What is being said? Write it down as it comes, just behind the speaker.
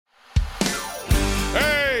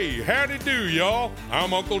howdy do, y'all.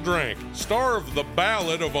 I'm Uncle Drank, star of The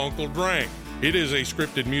Ballad of Uncle Drank. It is a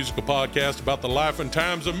scripted musical podcast about the life and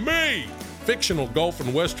times of me, fictional golf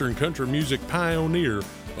and western country music pioneer,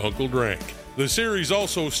 Uncle Drank. The series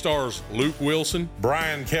also stars Luke Wilson,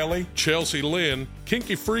 Brian Kelly, Chelsea Lynn,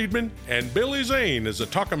 Kinky Friedman, and Billy Zane as a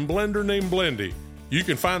talking blender named Blendy. You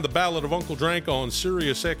can find The Ballad of Uncle Drank on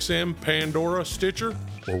SiriusXM, Pandora, Stitcher,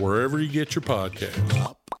 or wherever you get your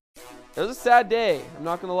podcasts. It was a sad day, I'm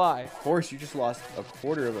not gonna lie. Of course, you just lost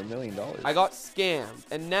 $250,000. I got scammed,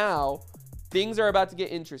 and now things are about to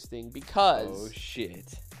get interesting because Oh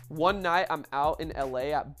shit. one night I'm out in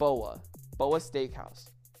LA at Boa Steakhouse,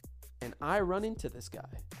 and I run into this guy.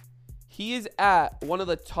 He is at one of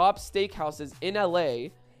the top steakhouses in LA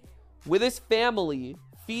with his family,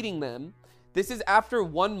 feeding them. This is after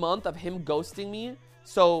 1 month of him ghosting me.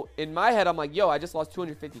 So in my head, I'm like, yo, I just lost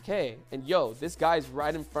 $250K. And yo, this guy's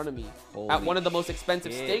right in front of me at one of the most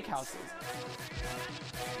expensive steakhouses.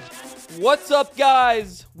 What's up,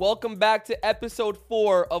 guys? Welcome back to episode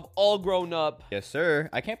 4 of All Grown Up. Yes, sir.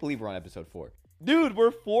 I can't believe we're on episode 4. Dude,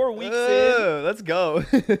 we're 4 weeks in. Let's go.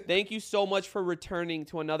 Thank you so much for returning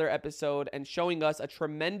to another episode and showing us a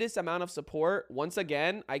tremendous amount of support. Once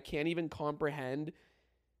again, I can't even comprehend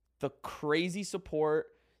the crazy support,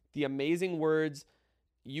 the amazing words,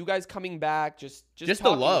 you guys coming back, just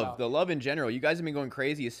the love in general. You guys have been going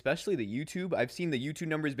crazy, especially the YouTube. I've seen the YouTube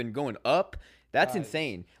numbers been going up. That's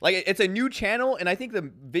insane. Like, it's a new channel, and I think the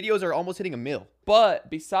videos are almost hitting 1 million.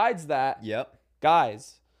 But besides that, yep,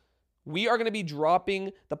 guys, we are going to be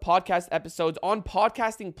dropping the podcast episodes on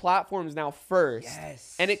podcasting platforms now first.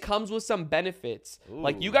 Yes. And it comes with some benefits. Ooh.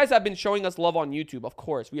 Like, you guys have been showing us love on YouTube, of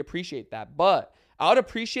course. We appreciate that. But I would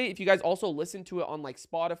appreciate if you guys also listen to it on like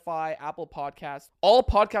Spotify, Apple Podcasts, all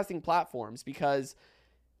podcasting platforms, because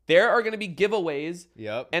there are going to be giveaways.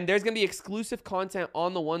 Yep. And there's going to be exclusive content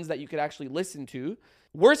on the ones that you could actually listen to.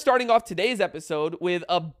 We're starting off today's episode with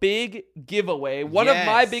a big giveaway. One of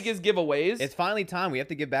my biggest giveaways. It's finally time. We have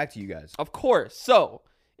to give back to you guys. Of course. So,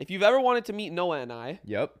 if you've ever wanted to meet Noah and I,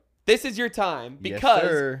 yep, this is your time,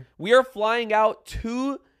 because we are flying out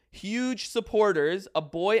 2 huge supporters, a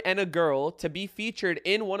boy and a girl, to be featured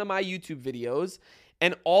in one of my YouTube videos.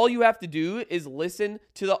 And all you have to do is listen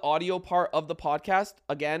to the audio part of the podcast,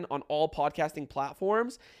 again, on all podcasting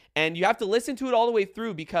platforms. And you have to listen to it all the way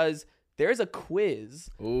through, because there's a quiz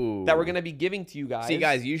that we're going to be giving to you guys. See,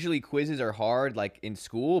 guys, usually quizzes are hard, like in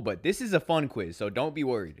school, but this is a fun quiz, so don't be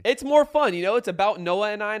worried. It's more fun, you know? It's about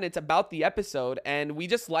Noah and I, and it's about the episode, and we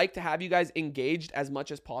just like to have you guys engaged as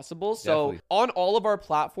much as possible. So Definitely. On all of our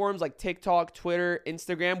platforms like TikTok, Twitter,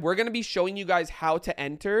 Instagram, we're going to be showing you guys how to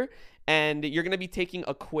enter, and you're going to be taking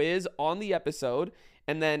a quiz on the episode.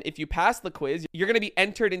 And then if you pass the quiz, you're going to be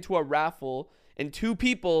entered into a raffle, and 2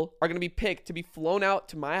 people are going to be picked to be flown out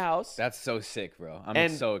to my house. That's so sick, bro. I'm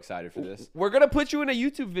so excited for this. We're going to put you in a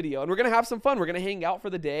YouTube video, and we're going to have some fun. We're going to hang out for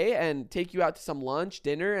the day and take you out to some lunch,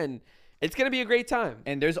 dinner, and it's going to be a great time.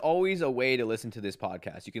 And there's always a way to listen to this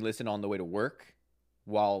podcast. You can listen on the way to work,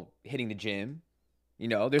 while hitting the gym. You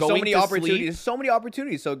know, there's so many opportunities. There's so many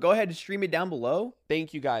opportunities. So go ahead and stream it down below.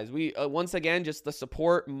 Thank you, guys. We once again, just the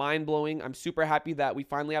support, mind-blowing. I'm super happy that we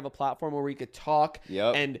finally have a platform where we could talk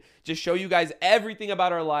and just show you guys everything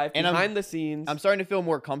about our life and behind the scenes. I'm starting to feel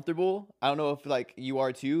more comfortable. I don't know if like you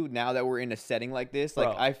are too, now that we're in a setting like this.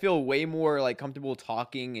 Like, I feel way more like comfortable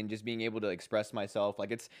talking and just being able to express myself.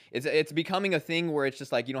 Like, it's becoming a thing where it's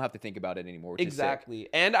just like you don't have to think about it anymore. Exactly.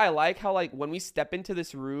 And I like how, like, when we step into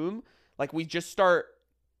this room, like, we just start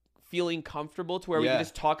feeling comfortable to where we can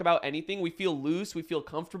just talk about anything. We feel loose. We feel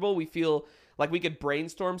comfortable. We feel like we could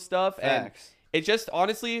brainstorm stuff. Facts. And it just,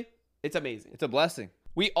 honestly, it's amazing. It's a blessing.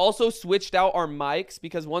 We also switched out our mics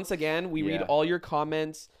because, once again, we read all your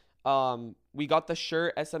comments. We got the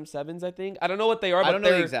Shure SM7s, I think. I don't know what they are, but I don't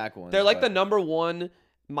know the exact ones. They're like the #1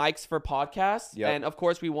 mics for podcasts. Yep. And, of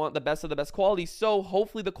course, we want the best of the best quality. So,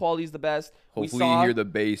 hopefully the quality is the best. Hopefully you hear the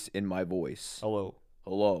bass in my voice.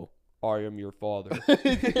 Hello. I am your father.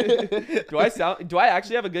 Do I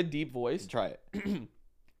actually have a good deep voice? Try it.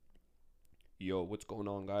 Yo, what's going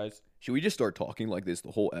on, guys? Should we just start talking like this the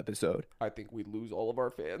whole episode? I think we'd lose all of our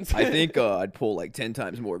fans. I think I'd pull like 10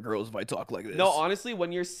 times more girls if I talk like this. No, honestly,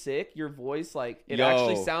 when you're sick, your voice, like, it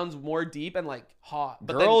actually sounds more deep and like hot.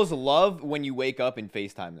 But girls love when you wake up and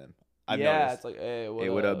FaceTime them. I've noticed. It's like, hey,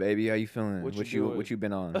 what up, baby? How you feeling? What you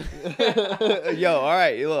been on? Yo, all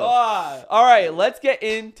right, look. All right, let's get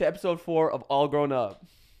into episode 4 of All Grown Up.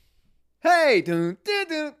 Hey, dun, dun,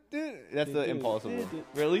 dun, dun. That's the Impossible.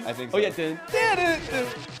 Really? I think so. Oh yeah.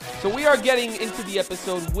 So we are getting into the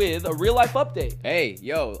episode with a real life update. Hey,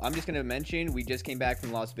 yo, I'm just gonna mention we just came back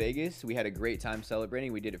from Las Vegas. We had a great time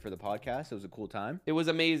celebrating. We did it for the podcast. It was a cool time. It was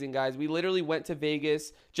amazing, guys. We literally went to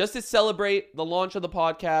Vegas just to celebrate the launch of the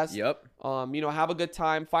podcast. Yep. Have a good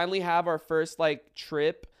time. Finally have our first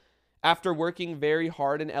trip after working very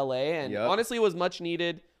hard in LA, and honestly, it was much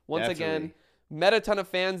needed. Once again, met a ton of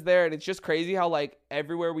fans there, and it's just crazy how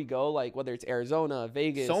everywhere we go, whether it's Arizona,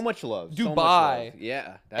 Vegas, so much love, Dubai, so much love.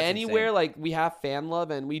 Yeah, that's anywhere insane. we have fan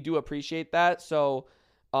love, and we do appreciate that. So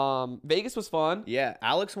Vegas was fun. Yeah,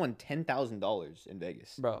 Alex won $10,000 in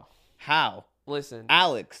Vegas. Bro, how? Listen,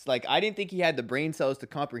 Alex, I didn't think he had the brain cells to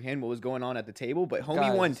comprehend what was going on at the table, but homie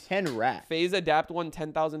guys, won 10 racks. FaZe Adapt won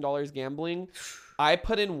 $10,000 gambling. I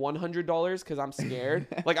put in $100 because I'm scared.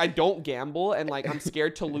 I don't gamble, and I'm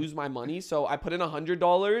scared to lose my money. So I put in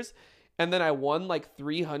 $100, and then I won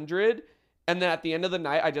 $300. And then at the end of the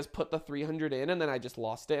night, I just put the 300 in, and then I just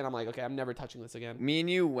lost it. And I'm like, okay, I'm never touching this again. Me and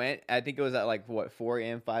you went, I think it was at 4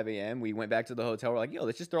 a.m., 5 a.m. We went back to the hotel. We're like, yo,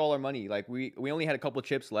 let's just throw all our money. We only had a couple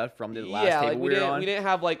chips left from the last table we were on. We didn't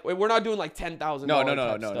have we're not doing $10,000.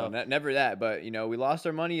 No, never that. But we lost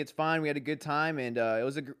our money. It's fine. We had a good time, and it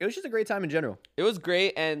was just a great time in general. It was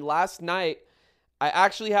great. And last night, I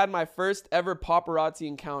actually had my first ever paparazzi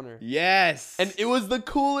encounter. Yes. And it was the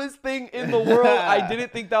coolest thing in the world. I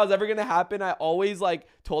didn't think that was ever going to happen. I always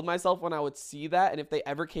told myself when I would see that, and if they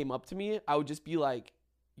ever came up to me, I would just be like,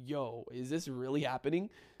 yo, is this really happening?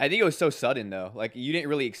 I think it was so sudden though. You didn't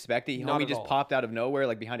really expect it. Not Homie at just all. popped out of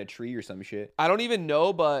nowhere, behind a tree or some shit. I don't even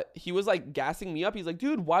know, but he was gassing me up. He's like,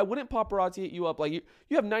 dude, why wouldn't paparazzi hit you up? You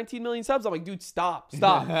have 19 million subs. I'm like, dude, stop.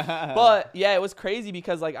 But yeah, it was crazy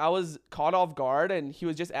because I was caught off guard, and he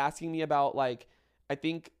was just asking me about I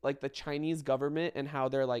think the Chinese government and how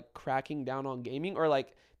they're cracking down on gaming, or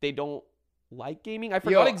they don't like gaming. I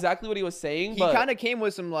forgot exactly what he was saying. He but kind of came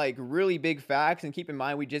with some really big facts, and keep in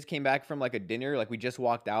mind we just came back from a dinner. We just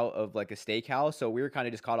walked out of a steakhouse, so we were kind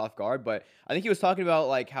of just caught off guard. But I think he was talking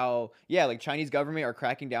about how Chinese government are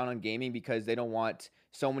cracking down on gaming because they don't want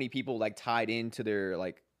so many people tied into their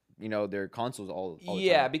their consoles all the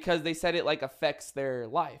time. Because they said it affects their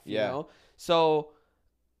life. You know, so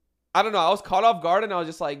I don't know. I was caught off guard, and I was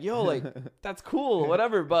just like, yo, that's cool,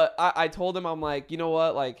 whatever. But I told him, I'm like, you know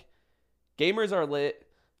what, gamers are lit.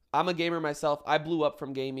 I'm a gamer myself. I blew up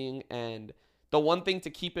from gaming, and the one thing to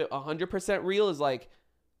keep it 100% real is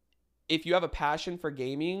if you have a passion for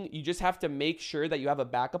gaming, you just have to make sure that you have a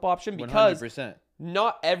backup option, because 100%.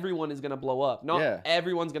 Not everyone is going to blow up. Not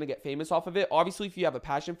everyone's going to get famous off of it. Obviously, if you have a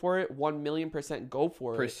passion for it, 1,000,000% go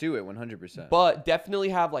for it. Pursue it 100%. But definitely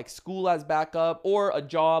have school as backup or a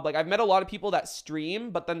job. I've met a lot of people that stream,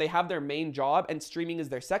 but then they have their main job and streaming is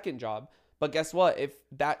their second job. But guess what? If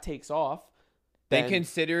that takes off, then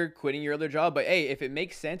consider quitting your other job. But hey, if it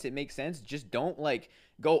makes sense, it makes sense. Just don't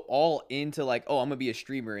go all into oh, I'm gonna be a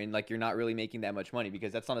streamer, and you're not really making that much money,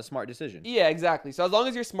 because that's not a smart decision. Yeah, exactly. So as long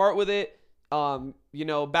as you're smart with it,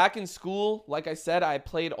 back in school, like I said, I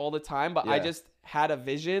played all the time, but I just had a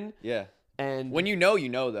vision. Yeah. And when you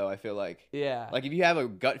know though, I feel yeah, if you have a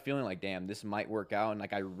gut feeling damn, this might work out, and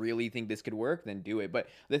I really think this could work, then do it. But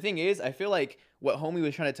the thing is, I feel what homie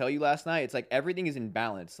was trying to tell you last night, it's everything is in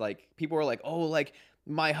balance. People are oh,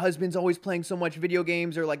 my husband's always playing so much video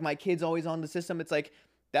games, or my kid's always on the system. It's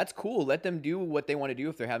that's cool. Let them do what they want to do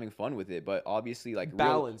if they're having fun with it. But obviously,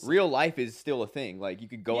 balance. Real life is still a thing. You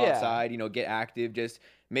could go outside, get active. Just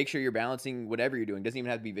make sure you're balancing whatever you're doing. It doesn't even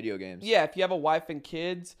have to be video games. Yeah, if you have a wife and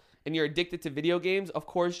kids and you're addicted to video games, of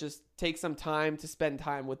course, just take some time to spend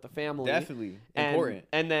time with the family. Definitely important.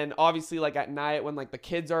 And then obviously at night when the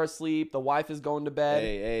kids are asleep, the wife is going to bed.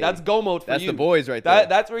 Hey. That's go mode for that's you. That's the boys right there.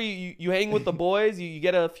 That's where you hang with the boys. You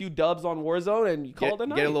get a few dubs on Warzone and you call it a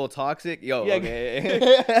night. Get a little toxic. Yo, yeah,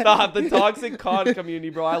 okay. Stop the toxic COD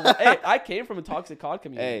community, bro. I came from a toxic COD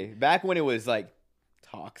community. Hey, back when it was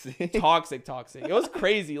toxic. Toxic. It was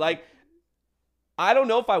crazy. I don't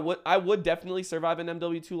know if I would definitely survive an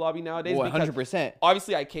MW2 lobby nowadays. 100%.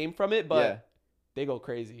 Obviously, I came from it, but they go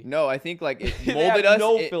crazy. No, I think it molded us.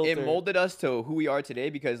 No it molded us to who we are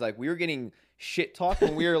today, because we were getting shit talked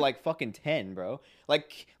when we were fucking 10, bro.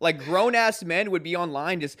 Grown ass men would be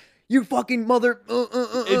online just, you fucking mother,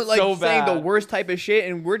 it's saying so bad. The worst type of shit,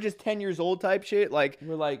 and we're just 10 years old type shit.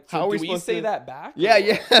 We're how are we do we supposed say to that back?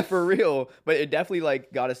 Yeah, for real. But it definitely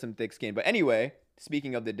got us some thick skin. But anyway,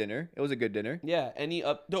 speaking of the dinner, it was a good dinner. Yeah.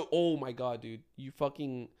 Oh my god, dude, you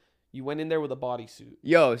went in there with a bodysuit.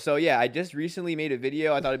 Yo, so yeah, I just recently made a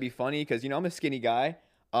video. I thought it'd be funny because I'm a skinny guy.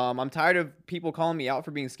 I'm tired of people calling me out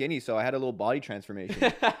for being skinny, so I had a little body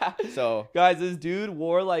transformation. So guys, this dude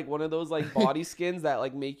wore like one of those like body skins that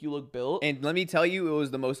like make you look built. And let me tell you, it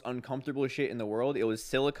was the most uncomfortable shit in the world. It was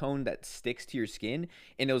silicone that sticks to your skin,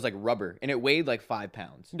 and it was like rubber, and it weighed like 5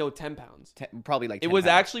 pounds. No, 10 pounds. Probably like 10 It was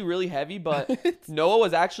pounds. actually really heavy, but Noah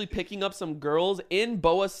was actually picking up some girls in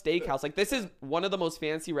Boa Steakhouse. Like, this is one of the most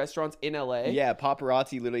fancy restaurants in LA. Yeah,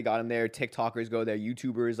 paparazzi literally got him there. TikTokers go there.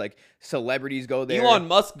 YouTubers, like celebrities go there. Elon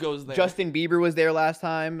Musk goes there. Justin Bieber was there last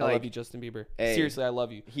time. I love you, Justin Bieber. Hey, Seriously, I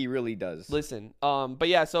love you. He really does. Listen, but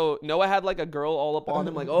yeah, so Noah had like a girl all up on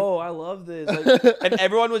him, like, oh, I love this. Like, and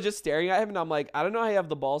everyone was just staring at him, and I'm like, I don't know how you have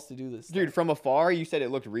the balls to do this. Dude, from afar, you said it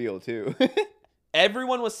looked real too.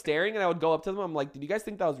 Everyone was staring, and I would go up to them. I'm like, did you guys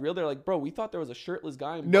think that was real? They're like, bro, we thought there was a shirtless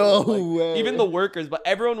guy in No Boa. Like, way. even the workers, but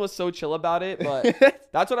everyone was so chill about it. But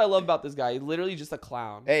that's what I love about this guy. He's literally just a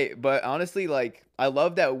clown. Hey, but honestly, like, I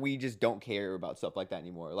love that we just don't care about stuff like that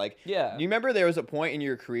anymore. Like, Yeah. you remember there was a point in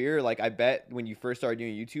your career, like, I bet when you first started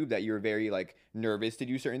doing YouTube that you were very, like, nervous to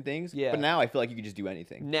do certain things. Yeah. But now I feel like you can just do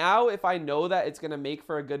anything. Now, if I know that it's going to make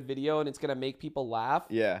for a good video and it's going to make people laugh,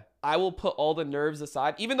 Yeah. I will put all the nerves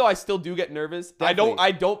aside. Even though I still do get nervous, Definitely.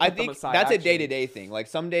 I don't put I them think aside. that's actually. a day-to-day thing. Like,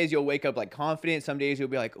 some days you'll wake up, like, confident. Some days you'll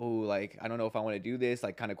be like, oh, like, I don't know if I want to do this,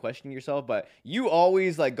 like, kind of questioning yourself. But you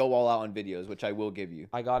always, like, go all out on videos, which I will give you.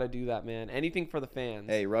 I got to do that, man. Anything for the fans.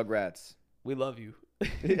 Hey, Rugrats. We love you.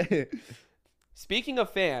 Speaking of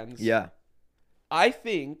fans, Yeah. I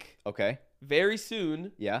think Okay. very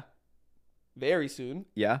soon, Yeah.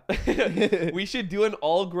 Yeah. we should do an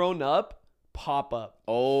all grown up pop-up.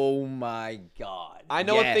 Oh my God. I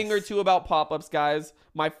know a Yes. thing or two about pop-ups, guys.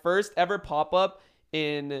 My first ever pop-up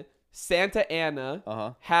in Santa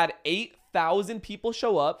Ana had 8,000 people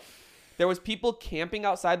show up. There was people camping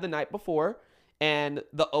outside the night before, and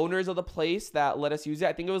the owners of the place that let us use it,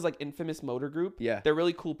 I think it was like Infamous Motor Group. Yeah. They're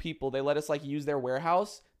really cool people. They let us like use their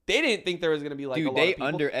warehouse. They didn't think there was gonna be like a Dude, lot they of people.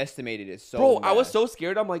 underestimated it so Bro, I was bad. so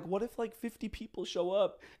scared. I'm like, what if like 50 people show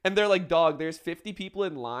up? And they're like, dog, there's 50 people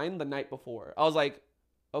in line the night before. I was like,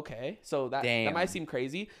 okay, so that Damn. might seem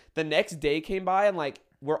crazy. The next day came by, and like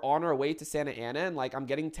we're on our way to Santa Ana, and like I'm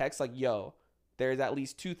getting texts like, yo, there's at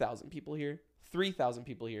least 2,000 people here, 3,000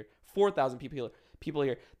 people here, 4,000 people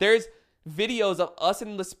here. There's videos of us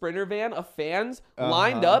in the Sprinter van of fans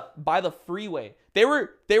lined up by the freeway. They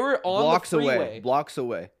were on blocks the freeway. away. Blocks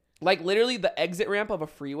away. Like literally the exit ramp of a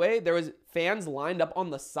freeway, there was fans lined up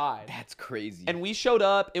on the side. That's crazy. And we showed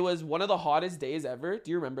up. It was one of the hottest days ever.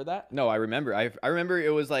 Do you remember that? No, I remember. I remember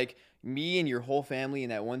it was like me and your whole family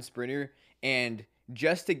in that one Sprinter, and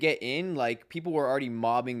just to get in, like people were already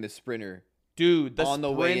mobbing the Sprinter. Dude, the On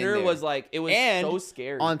the way in Sprinter there. was like, it was And so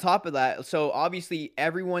scary. On top of that, so obviously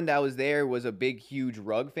everyone that was there was a big, huge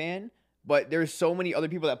Rug fan. But there's so many other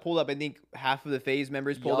people that pulled up. I think half of the FaZe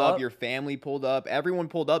members pulled up. Yup. Your family pulled up. Everyone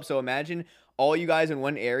pulled up. So imagine all you guys in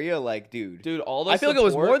one area. Like, dude. Dude, I feel like it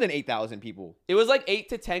was more than 8,000 people. It was like 8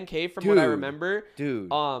 to 10K from what I Dude. remember.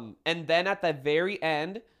 Dude. And then at the very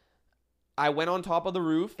end, I went on top of the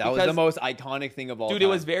roof. That was the most iconic thing of all time. Dude, it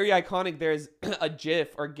was very iconic. There's a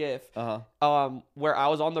GIF Uh-huh. where I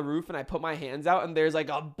was on the roof and I put my hands out, and there's like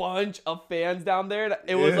a bunch of fans down there.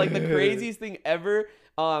 It was like the craziest thing ever.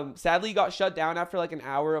 Sadly, got shut down after like an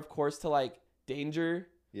hour, of course, to like danger.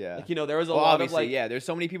 Yeah. Like, you know, there was a Well, lot of obviously, like yeah. There's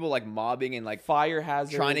so many people like mobbing and like fire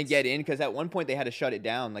hazards trying to get in because at one point they had to shut it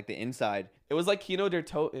down, like the inside. It was like Kino der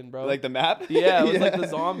Toten, bro. Like the map? Yeah, it was like the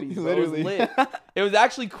zombies. Bro. Literally. It was lit. It was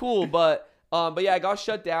actually cool, but yeah, I got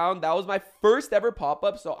shut down. That was my first ever pop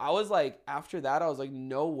up. So I was like, after that, I was like,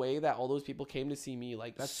 no way that all those people came to see me.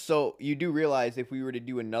 Like that's So you do realize if we were to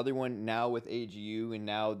do another one now with AGU and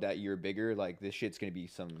now that you're bigger, like this shit's gonna be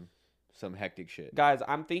some hectic shit. guys.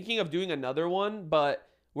 I'm thinking of doing another one, but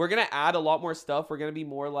we're gonna add a lot more stuff. We're gonna be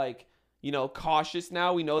more like, you know, cautious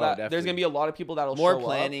now. We know that there's definitely. gonna be a lot of people that'll More show up.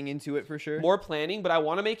 planning into it for sure. More planning, but I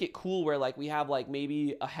want to make it cool where like we have like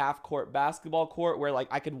maybe a half court basketball court where like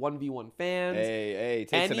I could 1v1 fans. Hey,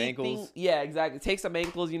 take some Anything- ankles. Yeah, exactly. Take some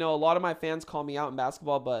ankles. You know, a lot of my fans call me out in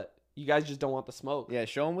basketball, but you guys just don't want the smoke. Yeah,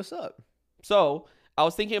 show them what's up. So I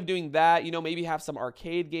was thinking of doing that. You know, maybe have some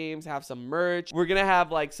arcade games, have some merch. We're gonna have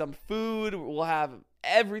like some food. We'll have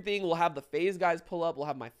everything. We'll have the FaZe guys pull up. We'll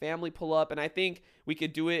have my family pull up, and I think we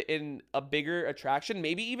could do it in a bigger attraction.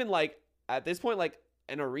 Maybe even like at this point, like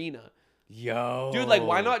an arena. Yo. Dude, like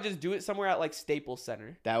why not just do it somewhere at like Staples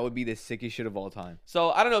Center? That would be the sickest shit of all time. So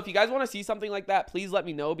I don't know if you guys want to see something like that, please let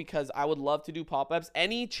me know because I would love to do pop-ups.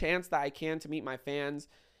 Any chance that I can to meet my fans,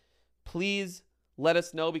 please let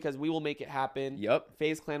us know because we will make it happen. Yup.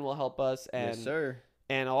 FaZe Clan will help us and Yes, sir.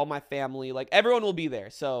 and all my family, like everyone will be there.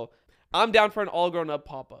 So I'm down for an All Grown Up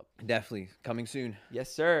pop-up. Definitely coming soon.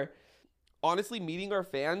 Yes, sir. Honestly, meeting our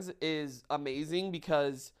fans is amazing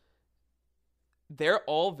because they're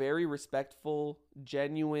all very respectful,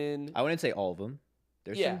 genuine. I wouldn't say all of them.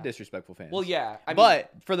 There's some disrespectful fans. Well, yeah.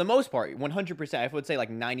 But for the most part, 100%, I would say like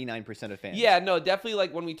 99% of fans. Yeah, no, definitely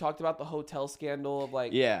like when we talked about the hotel scandal of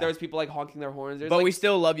like, there was people like honking their horns. But we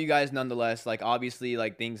still love you guys nonetheless. Like obviously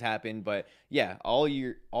like things happen, but yeah, all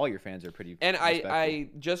your fans are pretty And I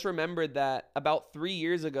just remembered that about 3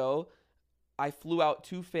 years ago, I flew out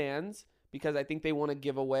 2 fans because I think they won a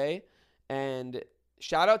giveaway. And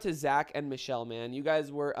shout out to Zach and Michelle, man. You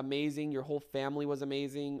guys were amazing. Your whole family was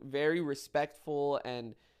amazing. Very respectful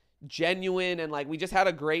and genuine. And, like, we just had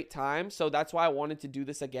a great time. So that's why I wanted to do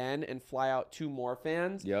this again and fly out 2 more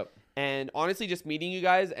fans. Yep. And honestly, just meeting you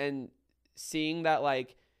guys and seeing that,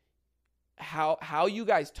 like, how you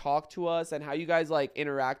guys talk to us and how you guys, like,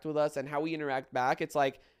 interact with us and how we interact back, it's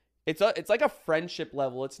like, it's like a friendship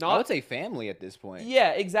level. It's not. I would say family at this point.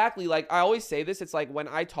 Yeah, exactly. Like I always say this. It's like when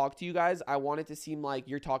I talk to you guys, I want it to seem like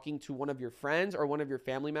you're talking to one of your friends or one of your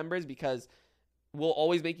family members because we'll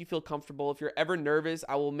always make you feel comfortable. If you're ever nervous,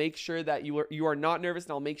 I will make sure that you are not nervous,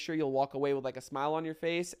 and I'll make sure you'll walk away with like a smile on your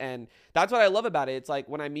face. And that's what I love about it. It's like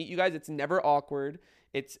when I meet you guys, it's never awkward.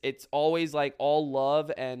 It's always like all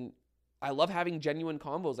love, and I love having genuine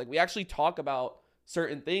convos. Like we actually talk about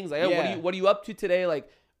certain things. Like, oh, what are you up to today? Like.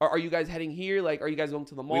 Are you guys heading here? Like, are you guys going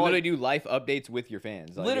to the mall? We literally do life updates with your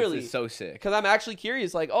fans. Like, literally. This is so sick. Because I'm actually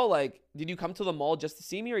curious. Like, oh, like, did you come to the mall just to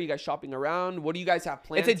see me? Or are you guys shopping around? What do you guys have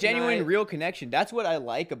planned It's a genuine, tonight? real connection. That's what I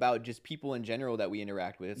like about just people in general that we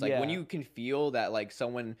interact with. It's like when you can feel that, like,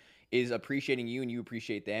 someone is appreciating you and you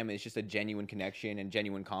appreciate them. It's just a genuine connection and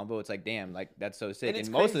genuine combo. It's like, damn, like, that's so sick. And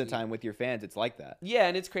most of the time with your fans, it's like that. Yeah,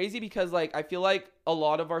 and it's crazy because, like, I feel like a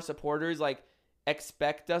lot of our supporters, like,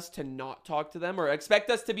 expect us to not talk to them or expect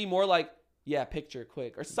us to be more like, yeah, picture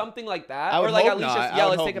quick or something like that. Or like at least just,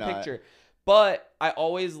 let's take a picture. But I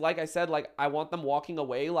always, like I said, like I want them walking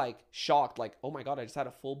away like shocked, like, oh my God, I just had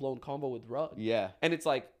a full-blown combo with Rug. Yeah. And it's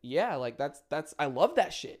like, yeah, like that's I love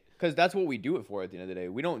that shit. Because that's what we do it for at the end of the day.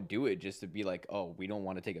 We don't do it just to be like, oh, we don't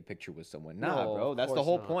want to take a picture with someone. Nah, no, bro. That's the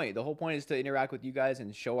whole point. The whole point is to interact with you guys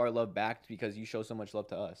and show our love back because you show so much love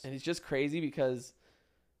to us. And it's just crazy because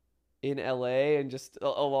in LA and just a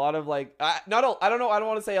lot of like I don't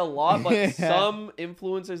want to say a lot, but some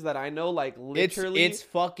influencers that I know like literally it's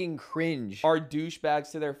fucking cringe are douchebags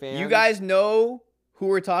to their fans. You guys know who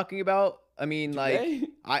we're talking about? I mean, like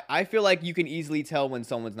I feel like you can easily tell when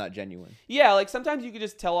someone's not genuine. Yeah, like sometimes you can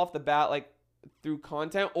just tell off the bat like through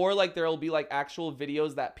content, or like there'll be like actual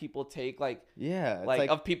videos that people take like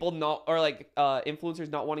of people not, or like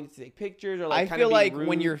influencers not wanting to take pictures, or like I feel like rude.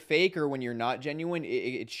 When you're fake or when you're not genuine,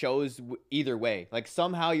 it shows either way. Like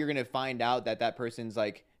somehow you're gonna find out that person's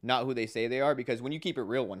like not who they say they are, because when you keep it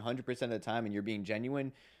real 100% of the time and you're being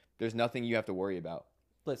genuine, there's nothing you have to worry about.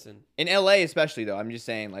 Listen, in LA especially though, I'm just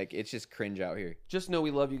saying, like, it's just cringe out here. Just know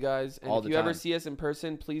we love you guys, and if you ever see us in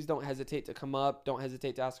person, please don't hesitate to come up. Don't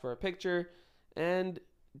hesitate to ask for a picture. And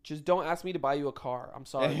just don't ask me to buy you a car. I'm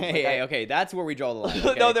sorry. Okay, that's where we draw the line.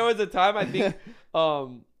 Okay? No, there was a time I think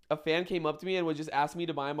a fan came up to me and would just ask me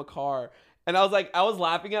to buy him a car. And I was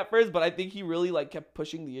laughing at first, but I think he really like kept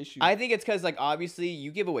pushing the issue. I think it's because like obviously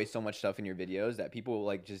you give away so much stuff in your videos that people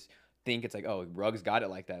like just think it's like, oh, Rug's got it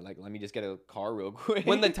like that. Like, let me just get a car real quick.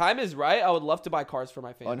 When the time is right, I would love to buy cars for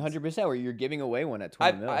my fans. 100%, where you're giving away one at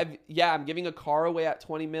 20 mil. I'm giving a car away at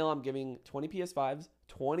 20 mil. I'm giving 20 PS5s,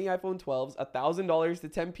 20 iPhone 12s, $1,000 to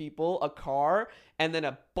 10 people, a car, and then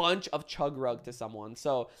a bunch of Chug Rug to someone.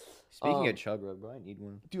 So, speaking of Chug Rug, bro, I need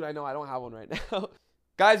one. Dude, I know. I don't have one right now.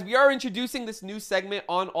 Guys, we are introducing this new segment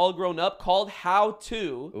on All Grown Up called How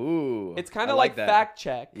To. Ooh. It's kind of like fact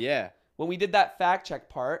check. Yeah. When we did that fact check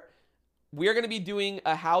part, we're going to be doing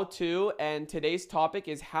a how to, and today's topic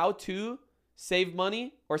is how to save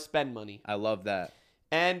money or spend money. I love that.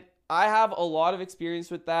 And I have a lot of experience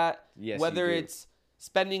with that. Yes, whether it's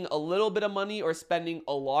spending a little bit of money or spending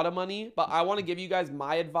a lot of money. But I want to give you guys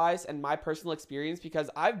my advice and my personal experience because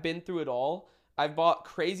I've been through it all. I've bought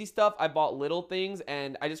crazy stuff. I bought little things.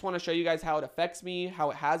 And I just want to show you guys how it affects me,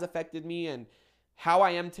 how it has affected me, and how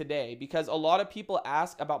I am today. Because a lot of people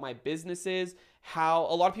ask about my businesses, how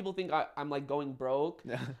a lot of people think I'm like going broke.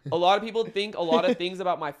 A lot of people think a lot of things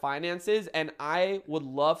about my finances, and I would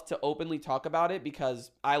love to openly talk about it because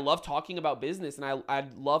I love talking about business, and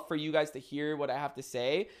I'd love for you guys to hear what I have to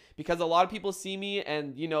say, because a lot of people see me,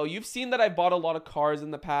 and you know, you've seen that I bought a lot of cars in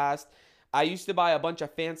the past. I used to buy a bunch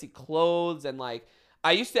of fancy clothes, and like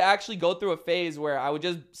I used to actually go through a phase where I would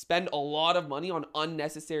just spend a lot of money on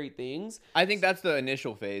unnecessary things. I think that's the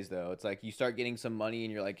initial phase, though. It's like you start getting some money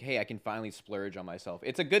and you're like, hey, I can finally splurge on myself.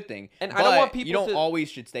 It's a good thing. And but I don't want people you don't to always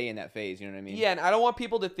should stay in that phase. You know what I mean? Yeah, and I don't want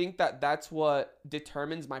people to think that that's what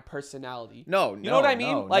determines my personality. No, you know what I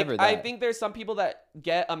mean? No, like, never I that. think there's some people that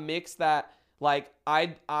get a mix that, like,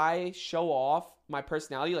 I show off my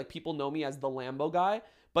personality. Like, people know me as the Lambo guy.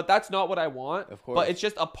 But that's not what I want. Of course. But it's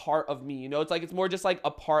just a part of me, you know? It's like, it's more just like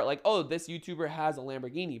a part, like, oh, this YouTuber has a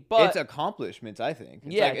Lamborghini. But it's accomplishments, I think.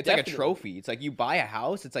 It's Yeah, like, it's like a definitely. trophy. It's like you buy a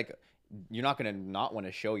house. It's like you're not going to not want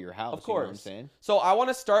to show your house. of You know what I'm course. saying? So I want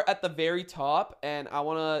to start at the very top, and I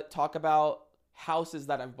want to talk about houses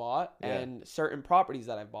that I've bought and certain properties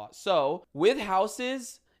that I've bought. So with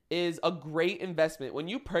houses is a great investment. When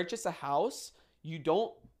you purchase a house,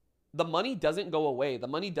 the money doesn't go away. The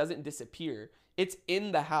money doesn't disappear. It's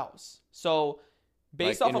in the house. So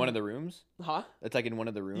based like off in of one of the rooms? Huh? It's like in one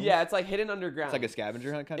of the rooms? Yeah, it's like hidden underground. It's like a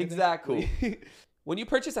scavenger hunt kind of Exactly. thing? Cool. When you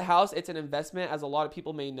purchase a house, it's an investment, as a lot of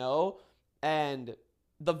people may know, and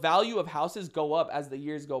the value of houses go up as the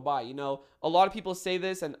years go by. You know, a lot of people say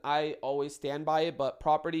this, and I always stand by it, but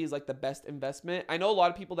property is like the best investment. I know a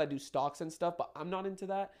lot of people that do stocks and stuff, but I'm not into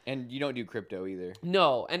that. And you don't do crypto either.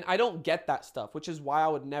 No, and I don't get that stuff, which is why I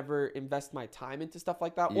would never invest my time into stuff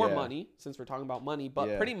like that, or Yeah. money, since we're talking about money. But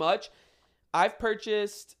Yeah. pretty much, I've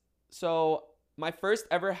purchased, so my first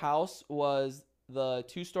ever house was the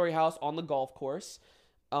 2-story house on the golf course.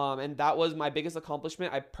 And that was my biggest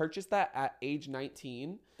accomplishment. I purchased that at age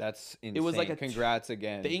 19. That's insane. It was like Congrats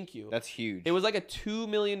again. Thank you. That's huge. It was like a $2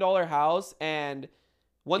 million house. And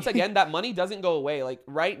once again, that money doesn't go away. Like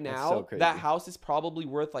right now, so crazy. that house is probably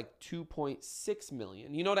worth like 2.6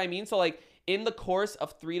 million. You know what I mean? So like in the course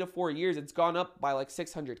of 3 to 4 years, it's gone up by like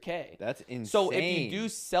 600K. That's insane. So if you do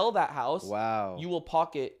sell that house, wow, you will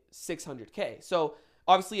pocket 600K. So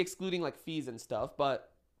obviously excluding like fees and stuff,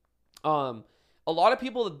 but a lot of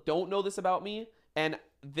people don't know this about me, and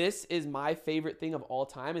this is my favorite thing of all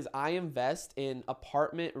time, is I invest in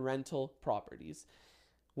apartment rental properties.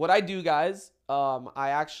 What I do, guys, I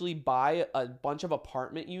actually buy a bunch of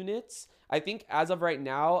apartment units. I think as of right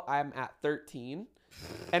now, I'm at 13,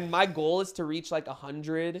 and my goal is to reach like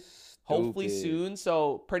 100, hopefully soon.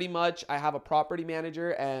 So pretty much I have a property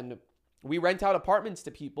manager, and we rent out apartments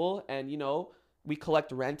to people, and you know, we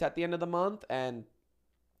collect rent at the end of the month, and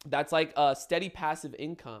that's like a steady passive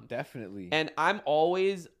income. Definitely. And I'm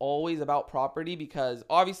always about property, because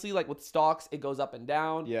obviously like with stocks, it goes up and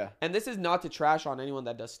down. Yeah. And this is not to trash on anyone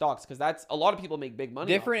that does stocks, because that's a lot of people make big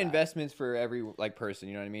money. Different off that. investments for every like person,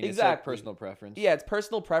 you know what I mean? Exactly. It's like personal preference. Yeah, it's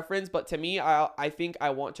personal preference, but to me, I think I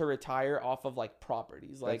want to retire off of like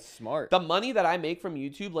properties. Like That's smart. the money that I make from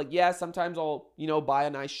YouTube, like yeah, sometimes I'll, you know, buy a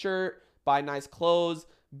nice shirt, buy nice clothes,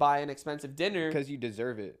 buy an expensive dinner. Because you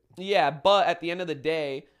deserve it. Yeah, but at the end of the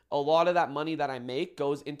day, a lot of that money that I make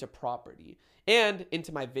goes into property and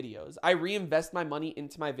into my videos. I reinvest my money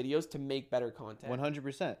into my videos to make better content.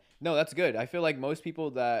 100%. No, that's good. I feel like most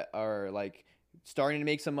people that are like starting to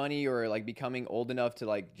make some money or like becoming old enough to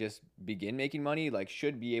like just begin making money, like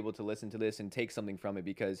should be able to listen to this and take something from it,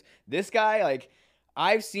 because this guy, like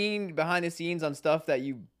I've seen behind the scenes on stuff that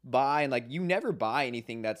you buy, and like you never buy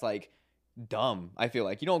anything that's like dumb. I feel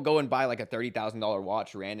like you don't go and buy like a $30,000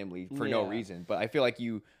 watch randomly for no Yeah. reason, but I feel like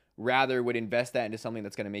you rather would invest that into something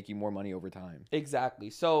that's going to make you more money over time. Exactly.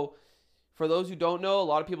 So for those who don't know, a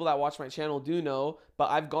lot of people that watch my channel do know, but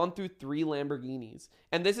I've gone through 3 Lamborghinis.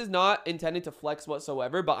 And this is not intended to flex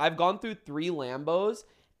whatsoever, but I've gone through 3 Lambos,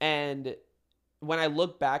 and when I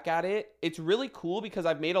look back at it, it's really cool because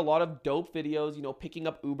I've made a lot of dope videos, you know, picking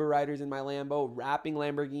up Uber riders in my Lambo, wrapping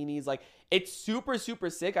Lamborghinis. Like, it's super, super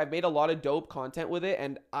sick. I've made a lot of dope content with it,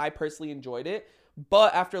 and I personally enjoyed it.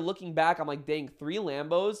 But after looking back, I'm like, dang, 3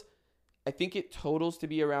 Lambos, I think it totals to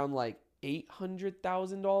be around like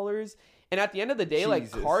 $800,000. And at the end of the day, like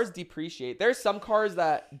Jesus. cars depreciate. There's some cars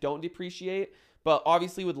that don't depreciate, but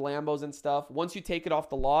obviously with Lambos and stuff, once you take it off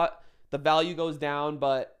the lot, the value goes down.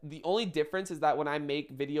 But the only difference is that when I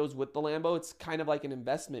make videos with the Lambo, it's kind of like an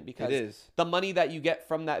investment, because It is. the money that you get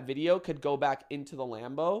from that video could go back into the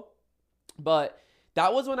Lambo. But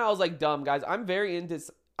that was when I was like, dumb, guys. I'm very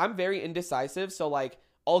indecisive. So like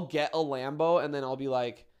I'll get a Lambo and then I'll be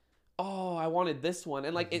like, oh, I wanted this one.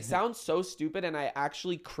 And like, it sounds so stupid, and I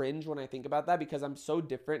actually cringe when I think about that, because I'm so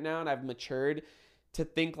different now and I've matured to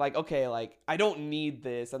think like, okay, like I don't need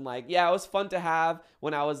this. And like, yeah, it was fun to have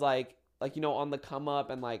when I was like, you know, on the come up,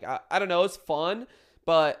 and like, I don't know, it's fun.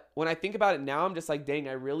 But when I think about it now, I'm just like, dang,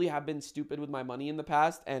 I really have been stupid with my money in the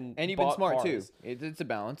past. And you've been smart cars. too. It's a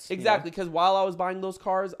balance. you know? Exactly. Because while I was buying those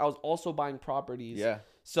cars, I was also buying properties. Yeah.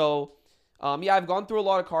 So Yeah, I've gone through a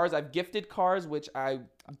lot of cars. I've gifted cars, which I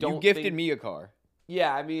don't. You gifted me a car.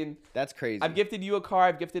 Yeah, I mean, that's crazy. I've gifted you a car.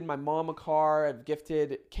 I've gifted my mom a car. I've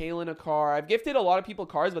gifted Kaylin a car. I've gifted a lot of people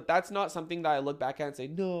cars, but that's not something that I look back at and say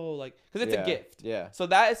no, like, because it's a gift. Yeah. So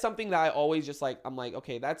that is something that I always just like. I'm like,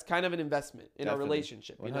 okay, that's kind of an investment in a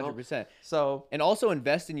relationship. 100%. So and also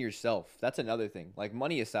invest in yourself. That's another thing. Like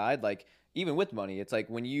money aside, like even with money, it's like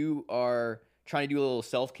when you are trying to do a little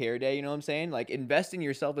self-care day, you know what I'm saying? Like invest in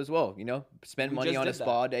yourself as well. Spend money on a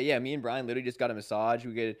spa day. Yeah, me and Brian literally just got a massage.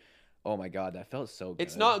 Oh my God, that felt so good.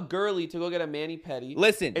 It's not girly to go get a mani-pedi.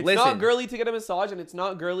 Listen. It's not girly to get a massage, and it's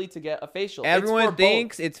not girly to get a facial. Everyone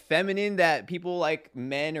thinks it's feminine that people like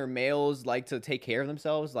men or males like to take care of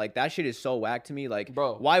themselves. Like that shit is so whack to me. Like,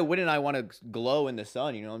 bro, why wouldn't I want to glow in the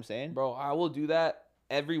sun? You know what I'm saying? Bro, I will do that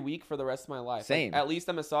every week for the rest of my life. Same. Like, at least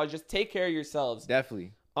a massage. Just take care of yourselves.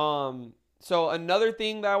 Definitely. So another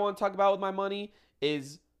thing that I want to talk about with my money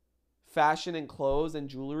is fashion and clothes and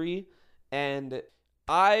jewelry. And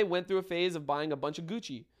I went through a phase of buying a bunch of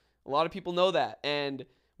Gucci. A lot of people know that. And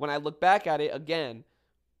when I look back at it again,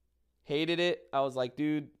 hated it. I was like,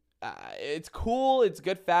 dude, it's cool. It's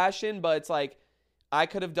good fashion, but it's like I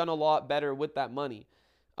could have done a lot better with that money.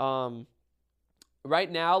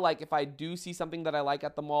 Right now, like if I do see something that I like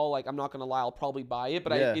at the mall, like I'm not gonna lie, I'll probably buy it,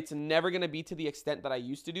 but it's never gonna be to the extent that I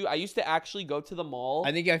used to do. I used to actually go to the mall.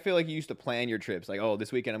 I feel like you used to plan your trips, like, oh,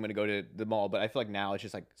 this weekend I'm gonna go to the mall, but I feel like now it's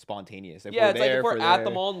just like spontaneous. It's like if we're at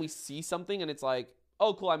the mall and we see something and it's like,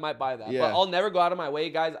 oh, cool, I might buy that, but I'll never go out of my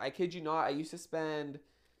way, guys. I kid you not, I used to spend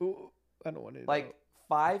I don't want to like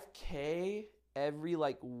 $5,000 every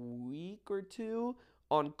like week or two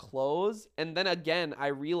on clothes, and then again I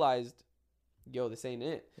realized, yo, this ain't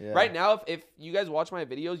it. Yeah. Right now, if you guys watch my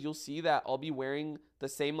videos, you'll see that I'll be wearing the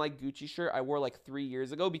same like Gucci shirt I wore like 3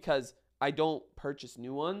 years ago because I don't purchase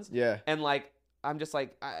new ones. Yeah. And like, I'm just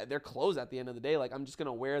like, they're clothes at the end of the day. Like, I'm just going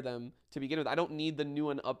to wear them to begin with. I don't need the new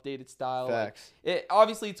and updated style. Facts. Like,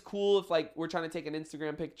 obviously, it's cool if like we're trying to take an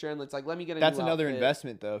Instagram picture and it's like, let me get a That's new another outfit.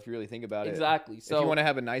 investment, though, if you really think about it. Exactly. So if you want to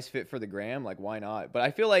have a nice fit for the gram, like, why not? But I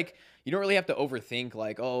feel like you don't really have to overthink,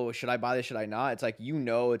 like, oh, should I buy this? Should I not? It's like,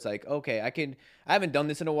 it's like, okay, I haven't done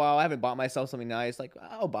this in a while. I haven't bought myself something nice. Like,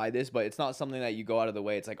 I'll buy this, but it's not something that you go out of the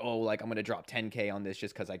way. It's like, oh, like, I'm going to drop $10,000 on this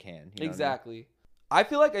just because I can. You know exactly. What I mean? I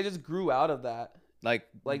feel like I just grew out of that. Like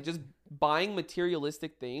just buying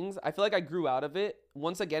materialistic things. I feel like I grew out of it.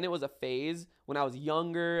 Once again, it was a phase when I was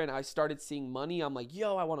younger and I started seeing money. I'm like,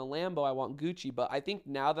 yo, I want a Lambo. I want Gucci. But I think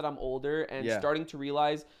now that I'm older and starting to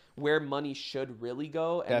realize where money should really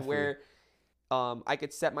go and where I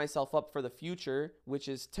could set myself up for the future, which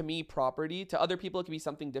is to me property. To other people, it could be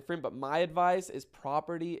something different. But my advice is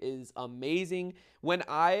property is amazing. When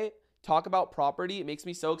I talk about property, it makes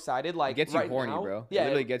me so excited. Like, it gets you horny, bro. Yeah, it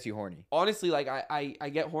literally gets you horny. Honestly, like I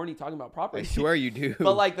get horny talking about property. I swear you do.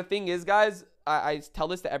 But like the thing is, guys, I tell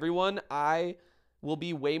this to everyone. I will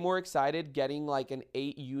be way more excited getting like an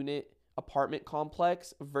 8-unit apartment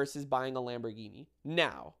complex versus buying a Lamborghini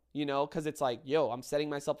now. Because it's like, yo, I'm setting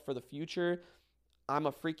myself for the future. I'm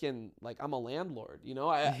a freaking I'm a landlord.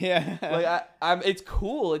 It's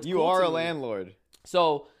cool. It's you cool are to a me. landlord.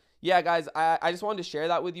 So. Yeah, guys, I just wanted to share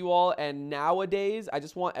that with you all. And nowadays, I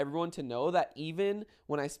just want everyone to know that even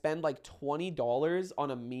when I spend like $20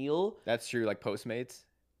 on a meal. That's true, like Postmates.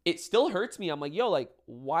 It still hurts me. I'm like, yo, like,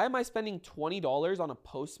 why am I spending $20 on a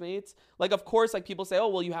Postmates? Like, of course, like people say, oh,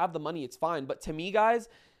 well, you have the money. It's fine. But to me, guys,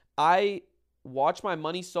 I watch my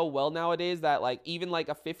money so well nowadays that like even like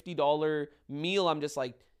a $50 meal, I'm just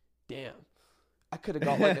like, damn. I could have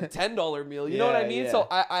got like a $10 meal. You know what I mean? Yeah. So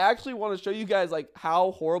I actually want to show you guys like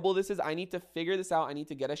how horrible this is. I need to figure this out. I need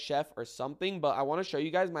to get a chef or something. But I want to show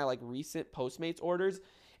you guys my like recent Postmates orders.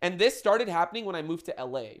 And this started happening when I moved to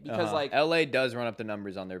LA because like LA does run up the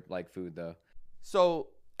numbers on their like food though. So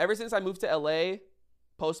ever since I moved to LA,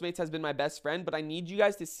 Postmates has been my best friend. But I need you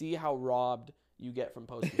guys to see how robbed you get from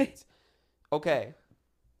Postmates. Okay.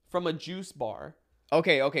 From a juice bar.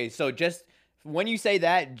 Okay. So just... when you say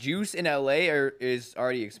that, juice in LA is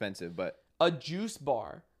already expensive, but... a juice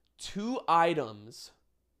bar, 2 items,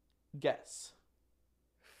 guess.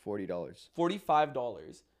 $40.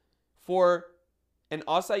 $45 for an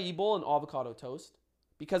acai bowl and avocado toast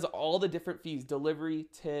because of all the different fees, delivery,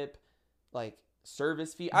 tip, like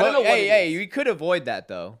service fee. I don't know what it is. Hey, you could avoid that,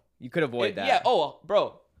 though. You could avoid that. Yeah,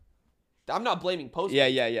 bro. I'm not blaming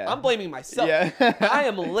Postmates. Yeah. I'm blaming myself. Yeah. I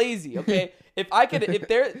am lazy, okay?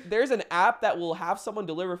 If there's an app that will have someone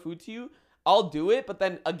deliver food to you, I'll do it. But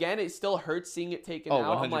then again, it still hurts seeing it taken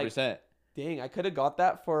out. 100%. Dang, I could have got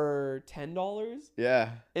that for $10.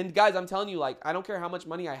 Yeah. And guys, I'm telling you, like, I don't care how much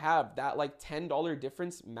money I have. That like $10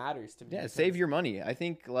 difference matters to me. Yeah, save your money. I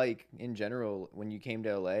think like in general, when you came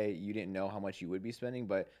to LA, you didn't know how much you would be spending,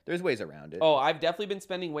 but there's ways around it. Oh, I've definitely been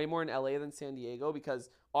spending way more in LA than San Diego because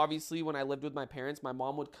obviously when I lived with my parents, my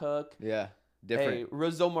mom would cook. Yeah. Different. Hey,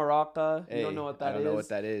 Rizzo Maraca. You Hey, don't know what that is? I don't know what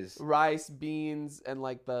that is. Rice, beans, and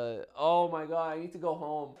like oh my God, I need to go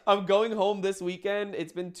home. I'm going home this weekend.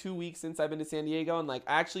 It's been 2 weeks since I've been to San Diego, and like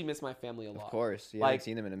I actually miss my family a lot. Of course. You like, haven't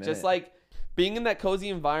seen them in a minute. Just like being in that cozy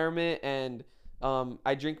environment, and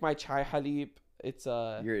I drink my chai halib. It's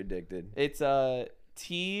You're addicted. It's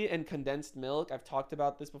tea and condensed milk. I've talked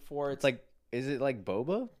about this before. It's like, is it like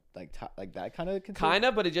boba? Like that kind of? Kind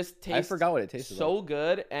of, but it just tastes. I forgot what it tastes so like.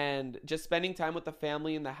 good, and just spending time with the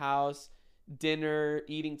family in the house, dinner,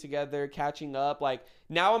 eating together, catching up. Like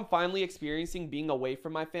now, I'm finally experiencing being away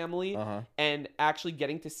from my family and actually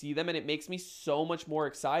getting to see them, and it makes me so much more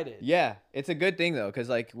excited. Yeah, it's a good thing though, because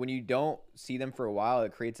like when you don't see them for a while,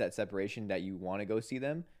 it creates that separation that you want to go see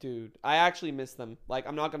them. Dude, I actually miss them. Like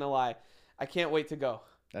I'm not gonna lie, I can't wait to go.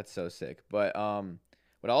 That's so sick. But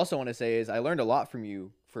what I also want to say is I learned a lot from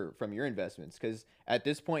you from your investments, because at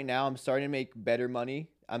this point now I'm starting to make better money.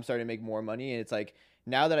 I'm starting to make more money, and it's like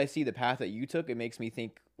now that I see the path that you took, it makes me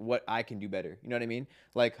think what I can do better. You know what I mean?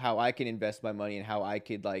 Like how I can invest my money and how I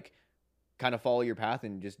could like kind of follow your path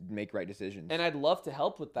and just make right decisions. And I'd love to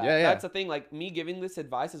help with that. Yeah. That's the thing. Like me giving this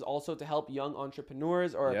advice is also to help young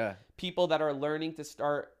entrepreneurs or people that are learning to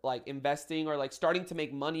start like investing or like starting to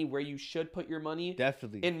make money where you should put your money.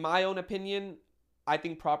 Definitely. In my own opinion, I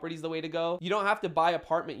think property is the way to go. You don't have to buy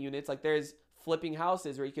apartment units. Like there's flipping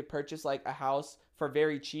houses where you could purchase like a house for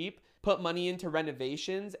very cheap, put money into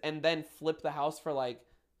renovations, and then flip the house for like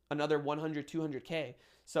another 100, 200K.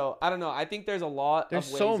 So I don't know. I think there's a lot. There's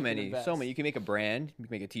of ways so you many. You can make a brand. You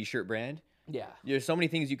can make a t-shirt brand. Yeah. There's so many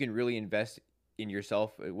things you can really invest in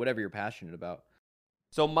yourself, whatever you're passionate about.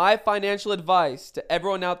 So my financial advice to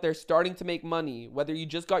everyone out there starting to make money, whether you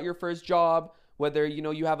just got your first job, whether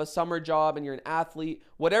you have a summer job and you're an athlete,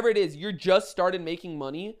 whatever it is, you're just started making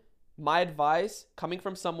money. My advice, coming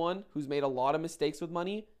from someone who's made a lot of mistakes with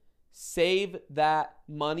money, save that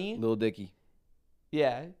money. Lil Dicky.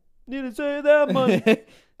 Yeah. Need to save that money.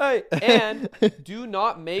 Hey, and do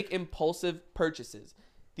not make impulsive purchases.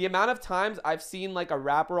 The amount of times I've seen like a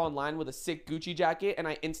rapper online with a sick Gucci jacket and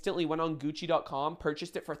I instantly went on Gucci.com,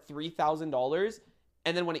 purchased it for $3,000.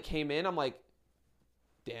 And then when it came in, I'm like,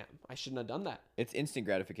 damn, I shouldn't have done that. It's instant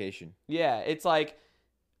gratification. Yeah, it's like,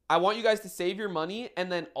 I want you guys to save your money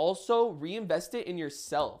and then also reinvest it in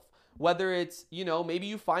yourself. Whether it's, maybe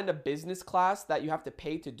you find a business class that you have to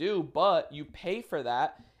pay to do, but you pay for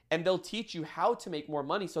that and they'll teach you how to make more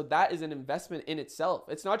money. So that is an investment in itself.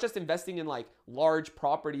 It's not just investing in like large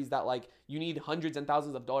properties that like you need hundreds and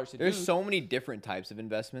thousands of dollars to do. There's so many different types of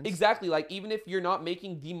investments. Exactly. Like even if you're not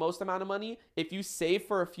making the most amount of money, if you save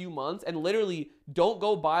for a few months and literally don't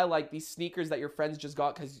go buy like these sneakers that your friends just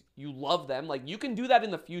got because you love them, like you can do that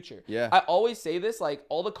in the future. Yeah. I always say this, like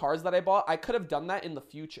all the cars that I bought, I could have done that in the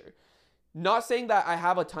future. Not saying that I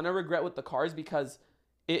have a ton of regret with the cars because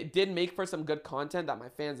it did make for some good content that my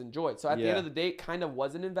fans enjoyed. So at the end of the day, it kind of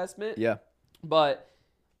was an investment. Yeah. But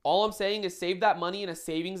all I'm saying is save that money in a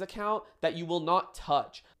savings account that you will not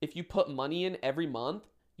touch. If you put money in every month,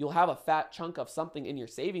 you'll have a fat chunk of something in your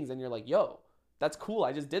savings and you're like, yo, that's cool.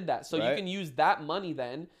 I just did that. So you can use that money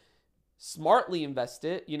then, smartly invest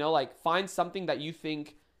it, like find something that you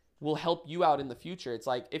think will help you out in the future. It's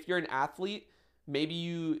like if you're an athlete, maybe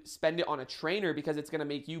you spend it on a trainer because it's going to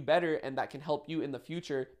make you better and that can help you in the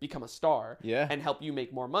future become a star and help you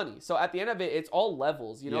make more money. So at the end of it, it's all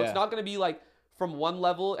levels. It's not going to be like from one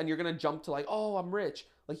level and you're going to jump to like, oh, I'm rich.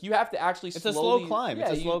 Like you have to actually It's a slow climb. It's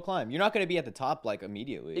a slow climb. You're not going to be at the top like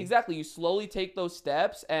immediately. Exactly. You slowly take those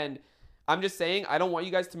steps. And I'm just saying, I don't want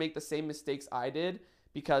you guys to make the same mistakes I did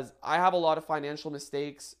because I have a lot of financial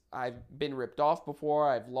mistakes. I've been ripped off before.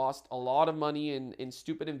 I've lost a lot of money in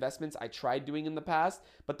stupid investments I tried doing in the past.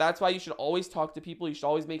 But that's why you should always talk to people. You should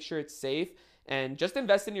always make sure it's safe and just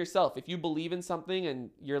invest in yourself. If you believe in something and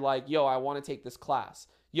you're like, yo, I want to take this class.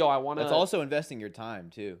 Yo, I want to. That's also investing your time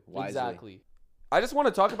too, wisely. Exactly. I just want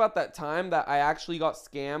to talk about that time that I actually got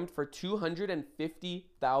scammed for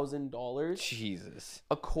 $250,000. Jesus.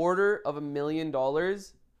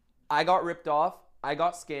 $250,000. I got ripped off. I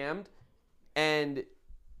got scammed. And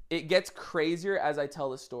it gets crazier as I tell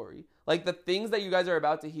the story. Like the things that you guys are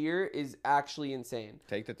about to hear is actually insane.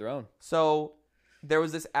 Take the throne. So there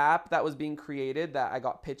was this app that was being created that I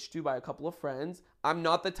got pitched to by a couple of friends. I'm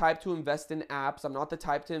not the type to invest in apps. I'm not the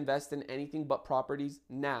type to invest in anything but properties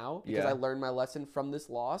now because I learned my lesson from this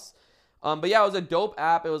loss. But yeah, it was a dope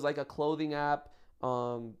app. It was like a clothing app.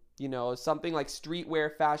 You know, something like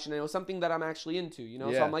streetwear fashion. And it was something that I'm actually into, you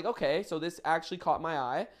know? So I'm like, okay, so this actually caught my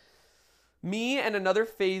eye. Me and another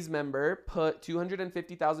FaZe member put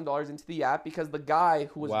 $250,000 into the app because the guy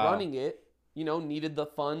who was running it, you know, needed the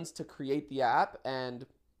funds to create the app. And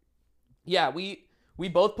yeah, we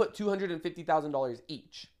both put $250,000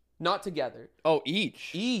 each. Not together. Oh,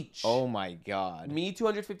 each? Each. Oh, my God. Me,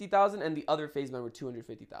 $250,000, and the other FaZe member,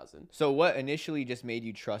 $250,000. So what initially just made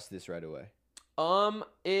you trust this right away?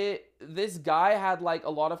 This guy had like a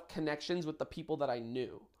lot of connections with the people that I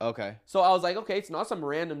knew. Okay. So I was like, okay, it's not some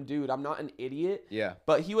random dude. I'm not an idiot. Yeah.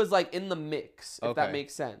 But he was like in the mix, if that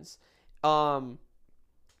makes sense.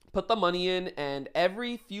 Put the money in, and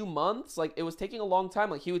every few months, like it was taking a long time.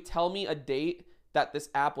 Like he would tell me a date that this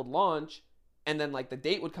app would launch, and then like the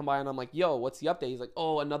date would come by, and I'm like, yo, what's the update? He's like,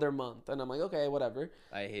 oh, another month. And I'm like, okay, whatever.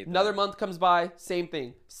 I hate that. Another month comes by, same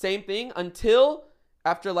thing until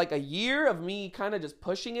after like a year of me kind of just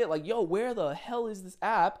pushing it, like, yo, where the hell is this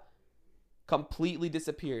app? Completely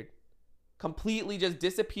disappeared. Completely just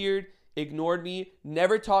disappeared, ignored me,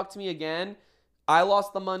 never talked to me again. I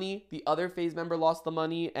lost the money. The other FaZe member lost the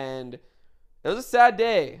money, and it was a sad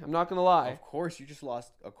day. I'm not going to lie. Of course, you just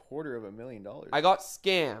lost $250,000. I got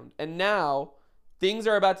scammed, and now things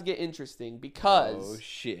are about to get interesting because oh,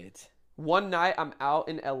 shit. One night I'm out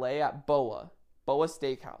in LA at Boa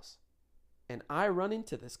Steakhouse. And I run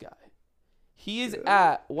into this guy. He is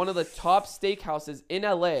at one of the top steakhouses in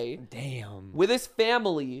LA. Damn. With his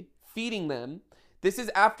family, feeding them. This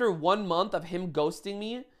is after 1 month of him ghosting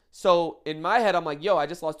me. So in my head, I'm like, yo, I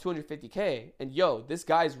just lost $250K. And yo, this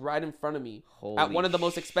guy's right in front of me at one of the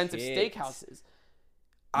most expensive steakhouses.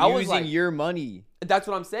 I was using like, your money. That's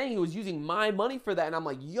what I'm saying. He was using my money for that. And I'm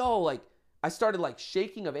like, yo, like, I started like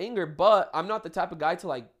shaking of anger, but I'm not the type of guy to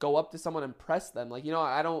like go up to someone and press them. Like, you know,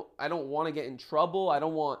 I don't want to get in trouble.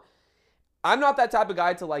 I'm not that type of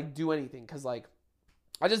guy to like do anything. Cause like,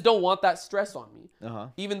 I just don't want that stress on me.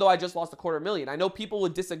 Even though I just lost $250,000. I know people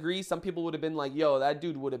would disagree. Some people would have been like, yo, that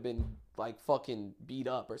dude would have been like fucking beat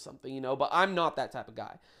up or something, you know, but I'm not that type of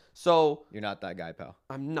guy. So you're not that guy, pal.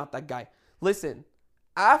 I'm not that guy. Listen,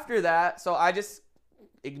 after that, so I just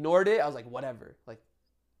ignored it. I was like, whatever. Like,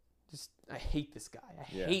 I hate this guy. I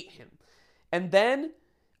hate him. And then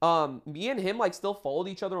me and him like still followed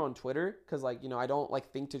each other on Twitter because like, you know, I don't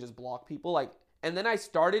like think to just block people. Like, and then I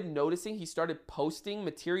started noticing he started posting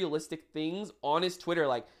materialistic things on his Twitter.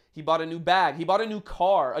 Like he bought a new bag. He bought a new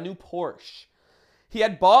car, a new Porsche. He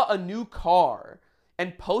had bought a new car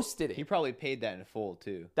and posted it. He probably paid that in full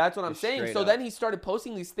too. That's what I'm saying. So then he started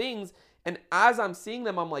posting these things. And as I'm seeing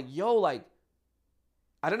them, I'm like, yo, like,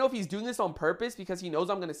 I don't know if he's doing this on purpose because he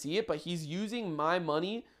knows I'm going to see it, but he's using my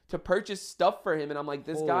money to purchase stuff for him. And I'm like,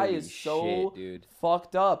 this guy is so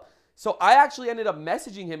fucked up. So I actually ended up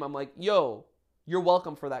messaging him. I'm like, yo, you're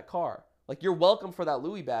welcome for that car. Like, you're welcome for that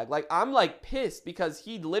Louis bag. Like, I'm like pissed because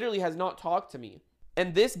he literally has not talked to me.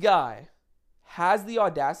 And this guy has the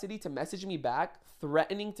audacity to message me back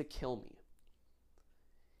threatening to kill me.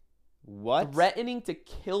 What? Threatening to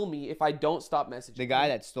kill me if I don't stop messaging. The guy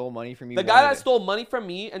that stole money from you? The guy that stole money from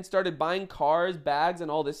me and started buying cars, bags, and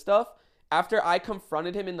all this stuff. After I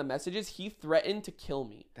confronted him in the messages, he threatened to kill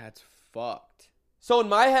me. That's fucked. So in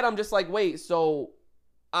my head, I'm just like, wait, so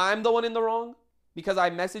I'm the one in the wrong? Because I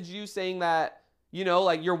messaged you saying that, you know,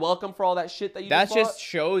 like, you're welcome for all that shit that you That just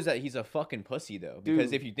shows that he's a fucking pussy, though. Because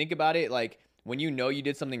Dude. If you think about it, like, when you know you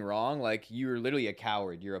did something wrong, like, you're literally a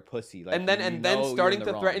coward. You're a pussy. Like, and then starting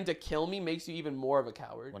to threaten to kill me makes you even more of a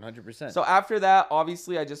coward. 100%. So after that,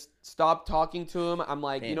 obviously, I just stopped talking to him. I'm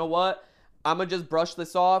like, you know what? I'm going to just brush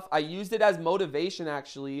this off. I used it as motivation,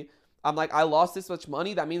 actually. I'm like, I lost this much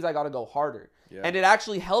money. That means I got to go harder. Yeah. And it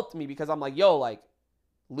actually helped me because I'm like, yo, like,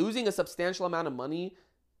 losing a substantial amount of money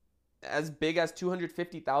as big as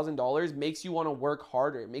 $250,000 makes you want to work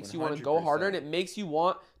harder. It makes you want to go harder, and it makes you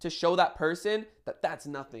want to show that person that that's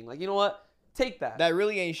nothing. Like, you know what? Take that. That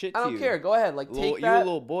really ain't shit to you. I don't care. Go ahead. Like, take that. You're a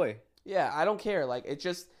little boy. Yeah, I don't care. Like, it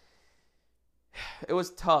was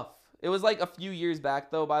tough. It was like a few years back,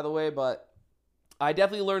 though, by the way, but I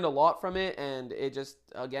definitely learned a lot from it, and it just,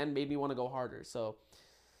 again, made me want to go harder. So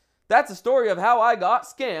that's a story of how I got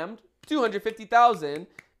scammed, $250,000,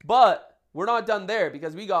 but we're not done there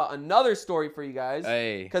because we got another story for you guys.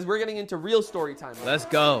 Hey. Because we're getting into real story time. Let's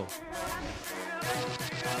go.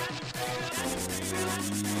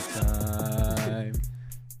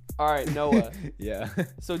 All right, Noah. Yeah.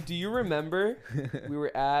 So do you remember we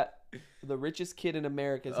were at the richest kid in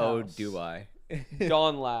America's house? Oh, do I?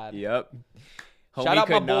 Don Lad. Yep. Shout out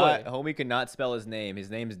my boy. Homie could not spell his name. His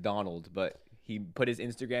name's Donald, but He put his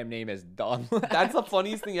Instagram name as Don. That's the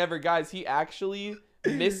funniest thing ever, guys. He actually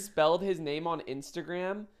misspelled his name on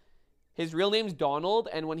Instagram. His real name's Donald,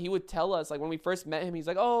 and when he would tell us, like when we first met him, he's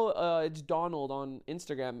like, "Oh, it's Donald on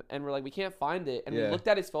Instagram," and we're like, "We can't find it." And we looked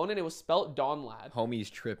at his phone, and it was spelt Donlad. Homie's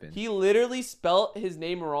tripping. He literally spelt his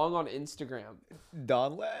name wrong on Instagram.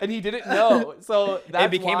 Donlad, and he didn't know. So that's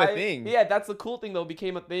it became a thing. Yeah, that's the cool thing though. It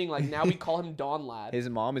became a thing. Like now we call him Donlad. His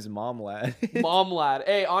mom is Mom Lad. Mom Lad.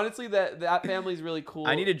 Hey, honestly, that family's really cool.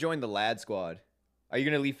 I need to join the Lad squad. Are you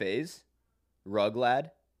gonna leave FaZe? Rug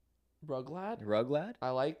Lad. Ruglad? Ruglad? I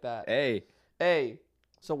like that. Hey.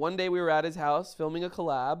 So one day we were at his house filming a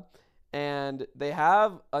collab, and they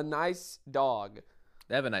have a nice dog.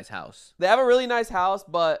 They have a nice house. They have a really nice house,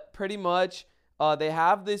 but pretty much they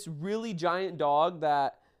have this really giant dog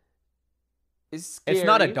that is scary. It's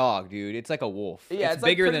not a dog, dude. It's like a wolf. Yeah, it's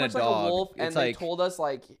bigger like than a dog. Like a wolf, and it's they like, told us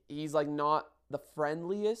like he's like not the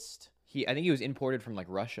friendliest. I think he was imported from like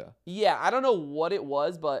Russia. Yeah, I don't know what it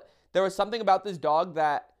was, but there was something about this dog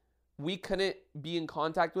that we couldn't be in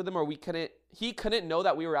contact with him, or he couldn't know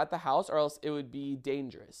that we were at the house, or else it would be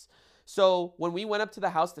dangerous. So when we went up to the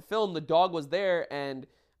house to film, the dog was there, and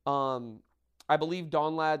I believe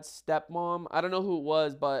Donlad's stepmom, I don't know who it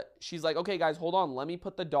was, but she's like, "Okay guys, hold on, let me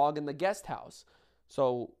put the dog in the guest house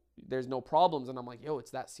so there's no problems." And I'm like, "Yo,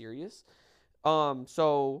 it's that serious?"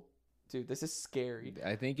 So dude, this is scary.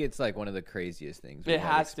 I think it's like one of the craziest things. It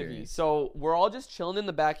has to be. So we're all just chilling in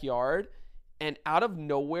the backyard, and out of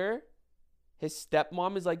nowhere, his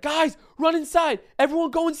stepmom is like, "Guys, run inside!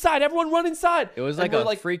 Everyone go inside! Everyone run inside!" It was like a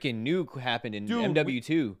freaking nuke happened in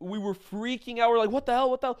MW2. We were freaking out. We're like, "What the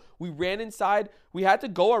hell? What the hell?" We ran inside. We had to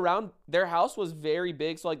go around. Their house was very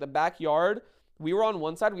big, so like the backyard, we were on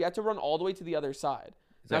one side. We had to run all the way to the other side.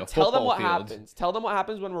 Now tell them what happens. Tell them what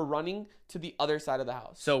happens when we're running to the other side of the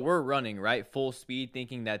house. So we're running, right? Full speed,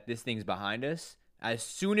 thinking that this thing's behind us. As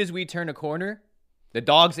soon as we turn a corner, the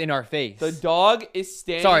dog's in our face. The dog is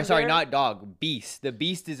standing Sorry, not dog. Beast. The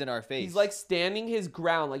beast is in our face. He's like standing his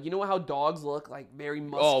ground. Like, you know how dogs look like very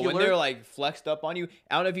muscular? Oh, when they're like flexed up on you.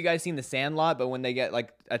 I don't know if you guys seen The Sandlot, but when they get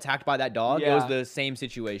like attacked by that dog, it was the same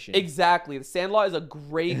situation. Exactly. The Sandlot is a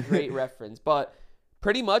great reference. But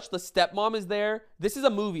pretty much the stepmom is there. This is a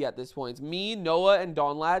movie at this point. It's me, Noah, and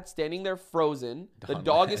Donlad standing there frozen. The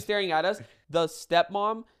dog is staring at us. The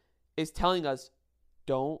stepmom is telling us,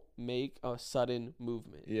 "Don't make a sudden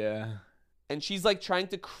movement." Yeah. And she's like trying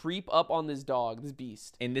to creep up on this dog, this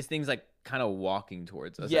beast. And this thing's like kind of walking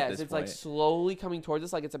towards us. Yes, it's like slowly coming towards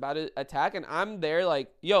us, like it's about to attack. And I'm there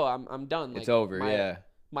like, "Yo, I'm done. Like, it's over,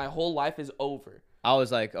 my whole life is over." I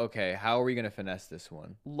was like, okay, how are we going to finesse this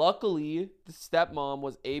one? Luckily, the stepmom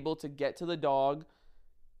was able to get to the dog,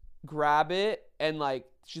 grab it, and like,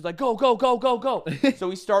 she's like, "Go, go, go, go, go." So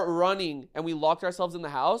we start running, and we locked ourselves in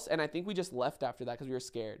the house, and I think we just left after that because we were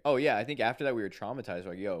scared. Oh, yeah. I think after that we were traumatized.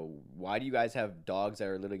 We're like, yo, why do you guys have dogs that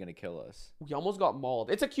are literally going to kill us? We almost got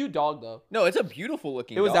mauled. It's a cute dog, though. No, it's a beautiful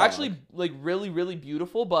looking dog. It was actually like really, really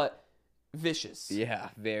beautiful, but vicious. Yeah,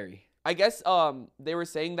 very. I guess they were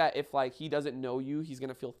saying that if like he doesn't know you, he's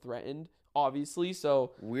gonna feel threatened, obviously.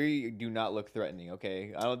 So we do not look threatening,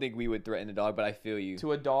 okay? I don't think we would threaten a dog, but I feel you.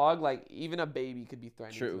 To a dog, like even a baby could be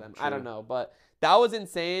threatening to them. True. I don't know, but that was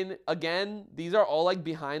insane. Again, these are all like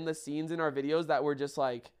behind the scenes in our videos that we're just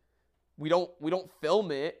like we don't film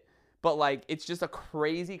it, but like it's just a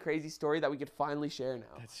crazy story that we could finally share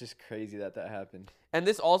now. That's just crazy that happened. And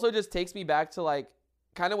this also just takes me back to like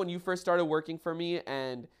kind of when you first started working for me,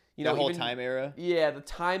 and you know, the whole time era? Yeah, the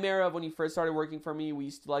time era of when you first started working for me. We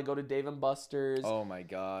used to like go to Dave & Buster's. Oh my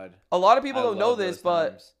God. A lot of people don't know this,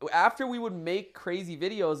 but after we would make crazy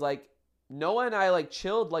videos, like Noah and I like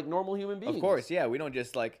chilled like normal human beings. Of course, yeah. We don't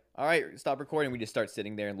just like, all right, stop recording. We just start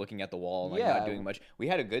sitting there and looking at the wall and like not doing much. We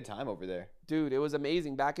had a good time over there. Dude, it was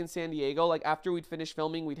amazing. Back in San Diego, like after we'd finish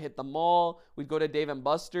filming, we'd hit the mall. We'd go to Dave &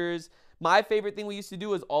 Buster's. My favorite thing we used to do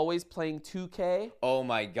was always playing 2K. Oh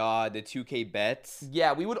my God, the 2K bets.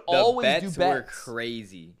 Yeah, we would always do bets. The bets were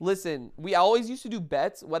crazy. Listen, we always used to do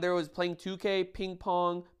bets, whether it was playing 2K, ping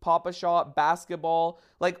pong, Pop-A-Shot, basketball.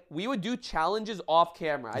 Like, we would do challenges off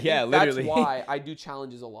camera. I think literally. That's why I do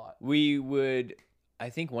challenges a lot. We would,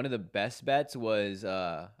 I think one of the best bets was,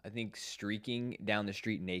 I think streaking down the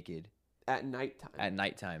street naked. At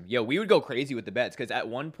nighttime. Yo, we would go crazy with the bets because at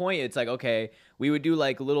one point it's like, okay, we would do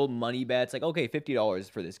like little money bets, like, okay, $50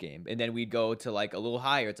 for this game. And then we'd go to like a little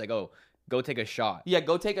higher. It's like, oh, go take a shot. Yeah,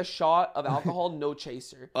 go take a shot of alcohol, no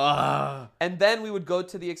chaser. And then we would go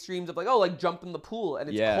to the extremes of like, oh, like jump in the pool and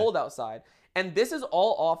it's cold outside. And this is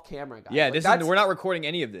all off camera, guys. Yeah, Like, we're not recording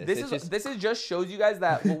any of this. This is just shows you guys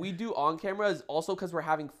that what we do on camera is also because we're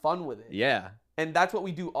having fun with it. Yeah. And that's what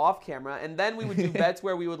we do off camera. And then we would do bets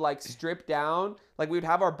where we would like strip down, like we would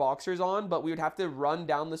have our boxers on, but we would have to run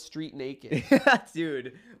down the street naked.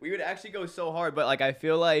 Dude, we would actually go so hard, but like I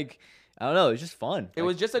feel like I don't know, it was just fun. It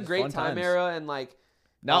was just a great time era, and like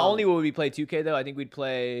not only would we play 2K though, I think we'd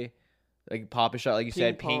play like Pop a Shot, like you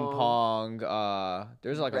said, ping pong.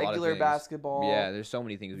 There's like regular a lot of things. basketball. Yeah, there's so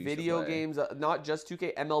many things we video used to play. games, not just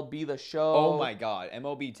 2K, MLB The Show. Oh my God,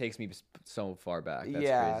 MLB takes me so far back.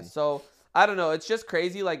 That's crazy. So I don't know. It's just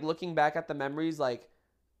crazy. Like looking back at the memories, like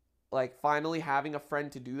finally having a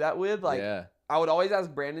friend to do that with. Like yeah. I would always ask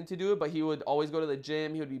Brandon to do it, but he would always go to the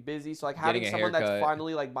gym. He would be busy. So like having someone that's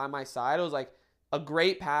finally like by my side, it was like a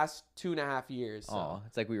great past 2.5 years. So. Oh,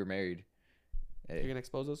 it's like we were married. Hey. You're gonna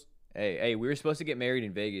expose us? Hey, we were supposed to get married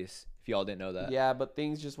in Vegas. If y'all didn't know that. Yeah, but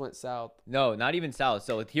things just went south. No, not even south.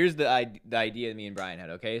 So here's the idea me and Brian had.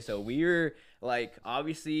 Okay, so we were like,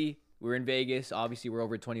 obviously we're in Vegas. Obviously we're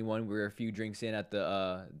over 21. We were a few drinks in at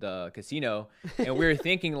the casino, and we were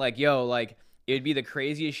thinking like, yo, like it'd be the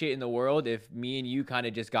craziest shit in the world if me and you kind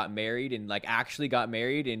of just got married and like actually got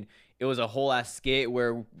married, and it was a whole ass skit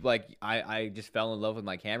where like I just fell in love with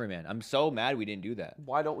my cameraman. I'm so mad we didn't do that.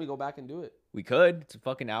 Why don't we go back and do it? We could. It's a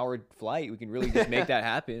fucking hour flight. We can really just make that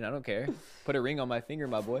happen. I don't care. Put a ring on my finger,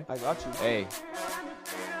 my boy. I got you. Hey.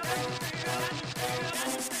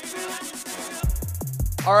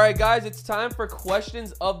 All right, guys, it's time for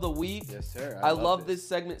questions of the week. Yes, sir. I love this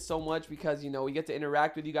segment so much because, you know, we get to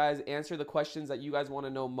interact with you guys, answer the questions that you guys want to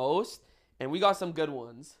know most, and we got some good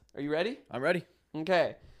ones. Are you ready? I'm ready.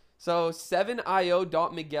 Okay. So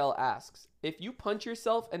 7io.miguel asks, if you punch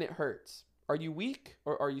yourself and it hurts, are you weak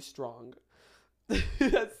or are you strong?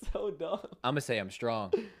 That's so dumb. I'm going to say I'm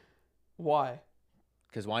strong. Why?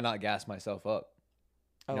 Because why not gas myself up?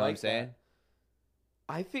 You know like what I'm saying? That.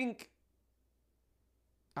 I think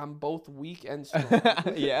I'm both weak and strong.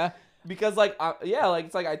 Yeah. Because like,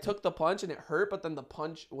 it's like I took the punch and it hurt, but then the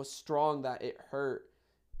punch was strong that it hurt.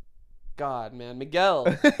 God, man,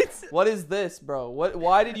 Miguel, what is this, bro?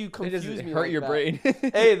 Why did you confuse me? Hurt like your that? brain.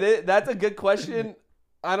 Hey, that's a good question.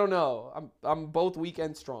 I don't know. I'm both weak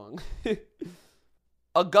and strong.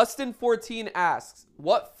 Augustin14 asks,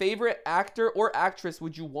 what favorite actor or actress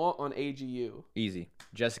would you want on AGU? Easy.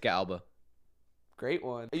 Jessica Alba. Great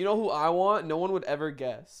one. You know who I want? No one would ever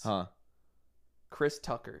guess. Huh. Chris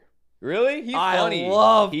Tucker. Really? He's funny. I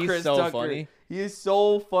love He's Chris so Tucker. funny. He is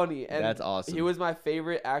so funny. And that's awesome. He was my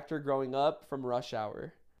favorite actor growing up from Rush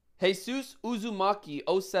Hour. Jesus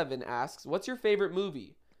Uzumaki07 asks, what's your favorite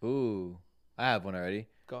movie? Ooh, I have one already.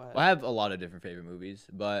 Go ahead. Well, I have a lot of different favorite movies,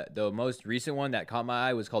 but the most recent one that caught my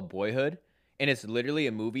eye was called Boyhood. And it's literally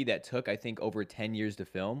a movie that took, I think, over 10 years to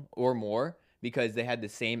film or more because they had the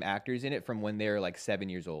same actors in it from when they were like 7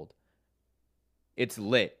 years old. It's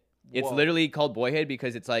lit. It's literally called Boyhood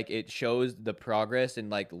because it's like it shows the progress and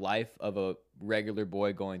like life of a regular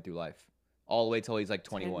boy going through life all the way till he's like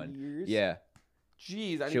 21. 10 years? Yeah.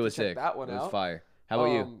 Jeez, I need to check that one out. It was fire. How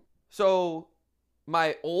about you? So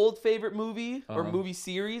my old favorite movie or movie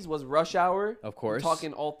series was Rush Hour. Of course. I'm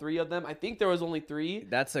talking all three of them. I think there was only 3.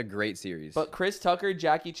 That's a great series. But Chris Tucker,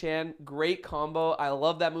 Jackie Chan, great combo. I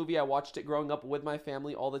love that movie. I watched it growing up with my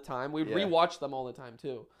family all the time. We would rewatch them all the time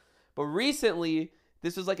too. But recently,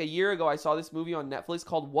 this was like a year ago, I saw this movie on Netflix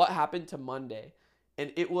called What Happened to Monday.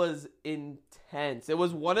 And it was intense. It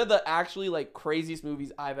was one of the actually like craziest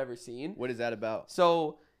movies I've ever seen. What is that about?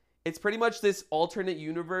 So it's pretty much this alternate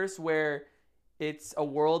universe where it's a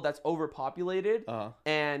world that's overpopulated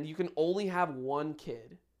and you can only have one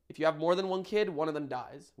kid. If you have more than one kid, one of them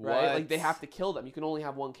dies, right? What? Like they have to kill them. You can only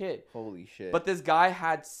have one kid. Holy shit. But this guy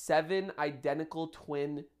had 7 identical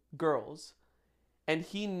twin girls and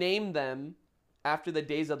he named them after the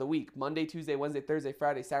days of the week: Monday, Tuesday, Wednesday, Thursday,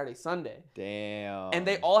 Friday, Saturday, Sunday. Damn. And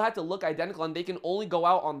they all had to look identical and they can only go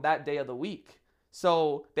out on that day of the week.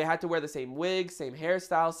 So they had to wear the same wig, same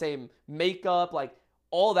hairstyle, same makeup, like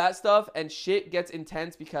all that stuff. And shit gets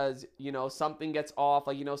intense because, you know, something gets off.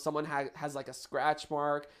 Like, you know, someone has like a scratch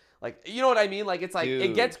mark. Like, you know what I mean? Like, it's like,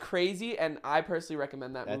 it gets crazy. And I personally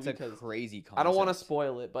recommend that movie. That's a crazy concept. I don't want to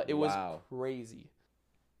spoil it, but it was crazy.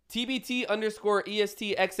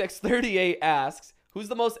 TBT_ESTXX38 asks, who's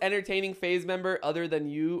the most entertaining FaZe member other than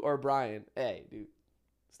you or Brian? Hey, dude,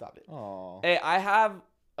 stop it. Aww. Hey, I have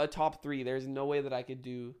a top 3. There's no way that I could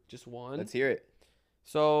do just one. Let's hear it.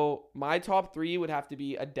 So my top 3 would have to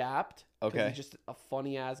be Adapt. Okay. He's just a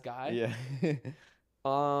funny ass guy. Yeah.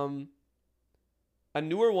 A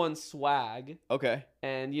newer one, Swag. Okay.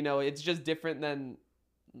 And, you know, it's just different than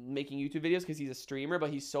making YouTube videos because he's a streamer, but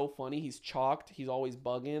he's so funny. He's chalked. He's always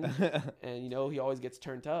bugging, and he always gets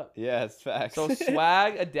turned up. Yeah, it's facts. So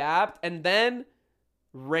swag, adapt, and then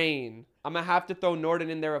Rain. I'm gonna have to throw Norden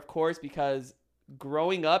in there, of course, because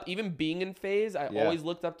growing up, even being in FaZe, I always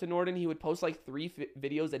looked up to Norden. He would post like 3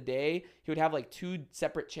 videos a day. He would have like 2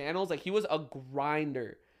 separate channels. Like he was a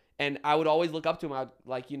grinder, and I would always look up to him. I would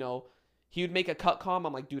like, he would make a cut com.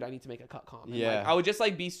 I'm like, dude, I need to make a cut com. And like, I would just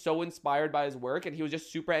like be so inspired by his work, and he was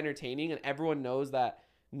just super entertaining. And everyone knows that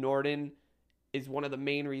Norden is one of the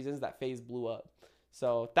main reasons that FaZe blew up.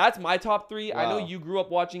 So that's my top 3. Wow. I know you grew up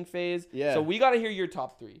watching FaZe. Yeah. So we got to hear your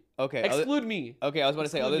top 3. Okay. Exclude me. Okay. I was about to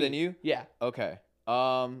say other than you. Yeah. Okay.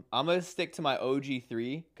 I'm going to stick to my OG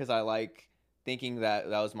 3 because I like thinking that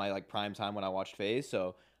was my like prime time when I watched FaZe.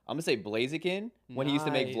 So I'm going to say Blaziken when he used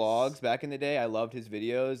to make vlogs back in the day. I loved his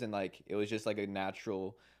videos and like it was just like a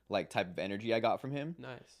natural like type of energy I got from him.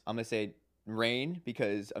 Nice. I'm going to say Rain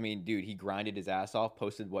because I mean, dude, he grinded his ass off,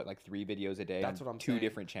 posted like 3 videos a day. That's what I'm saying. 2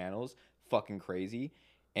 different channels. Fucking crazy.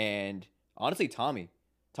 And honestly, Tommy,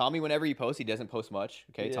 whenever he posts, he doesn't post much.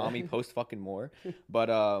 Okay, yeah. Tommy posts fucking more. But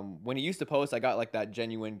when he used to post, I got like that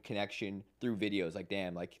genuine connection through videos. Like,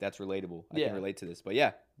 damn, like that's relatable. I can relate to this. But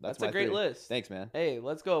yeah, that's a great list. Thanks, man. Hey,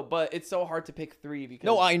 let's go. But it's so hard to pick 3 because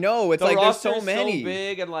no, I know it's like there's so many, so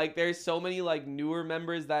big, and like there's so many like newer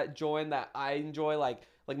members that join that I enjoy. Like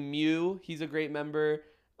Mew, he's a great member.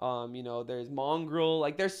 There's Mongrel.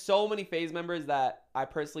 Like, there's so many FaZe members that I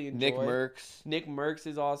personally enjoy. Nick Mercs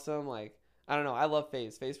is awesome. Like, I don't know. I love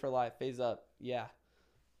FaZe. FaZe for life. FaZe up. Yeah.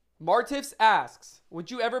 Martifs asks, would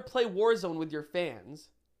you ever play Warzone with your fans?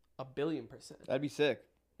 1,000,000,000%. That'd be sick.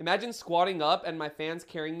 Imagine squatting up and my fans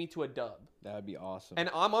carrying me to a dub. That'd be awesome. And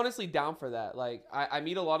I'm honestly down for that. Like, I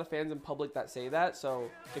meet a lot of fans in public that say that. So,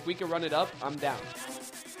 if we can run it up, I'm down.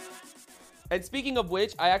 And speaking of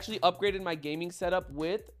which, I actually upgraded my gaming setup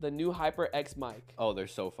with the new HyperX mic. Oh, they're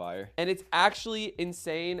so fire. And it's actually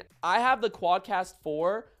insane. I have the Quadcast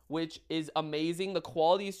 4, which is amazing. The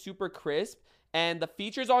quality is super crisp, and the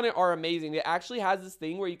features on it are amazing. It actually has this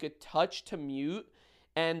thing where you could touch to mute,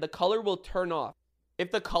 and the color will turn off.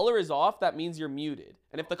 If the color is off, that means you're muted.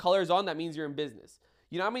 And if the color is on, that means you're in business.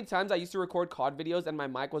 You know how many times I used to record COD videos and my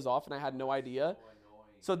mic was off and I had no idea?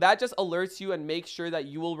 So that just alerts you and makes sure that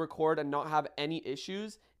you will record and not have any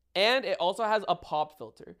issues. And it also has a pop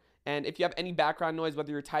filter. And if you have any background noise,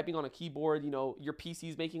 whether you're typing on a keyboard, your PC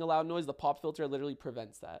is making a loud noise, the pop filter literally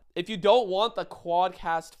prevents that. If you don't want the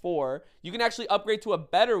Quadcast 4, you can actually upgrade to a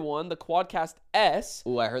better one, the Quadcast S.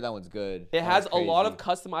 Ooh, I heard that one's good. It has a lot of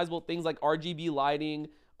customizable things like RGB lighting,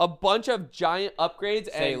 a bunch of giant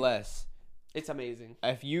upgrades. Say less. It's amazing.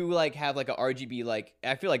 If you have a RGB,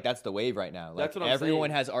 I feel like that's the wave right now. That's what I'm saying. Everyone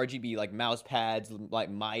has RGB mouse pads,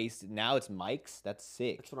 mice. Now it's mics. That's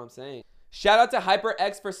sick. That's what I'm saying. Shout out to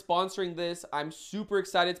HyperX for sponsoring this. I'm super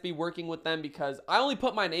excited to be working with them because I only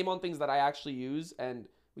put my name on things that I actually use, and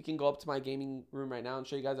we can go up to my gaming room right now and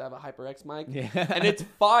show you guys I have a HyperX mic. Yeah. And it's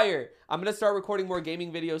fire. I'm going to start recording more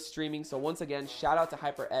gaming videos streaming. So once again, shout out to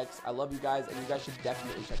HyperX. I love you guys, and you guys should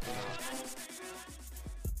definitely check them out.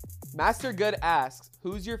 Master Good asks,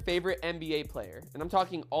 who's your favorite NBA player? And I'm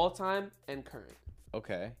talking all-time and current.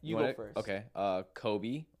 Okay. You go first. Okay.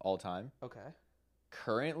 Kobe, all-time. Okay.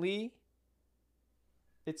 Currently?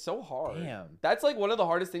 It's so hard. Damn. That's one of the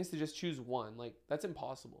hardest things to just choose one. That's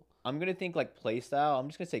impossible. I'm going to think play style. I'm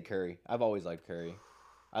just going to say Curry. I've always liked Curry.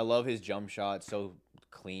 I love his jump shot. So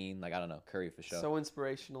clean. I don't know. Curry for sure. So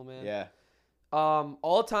inspirational, man. Yeah.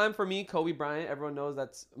 All time for me, Kobe Bryant. Everyone knows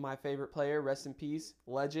that's my favorite player. Rest in peace.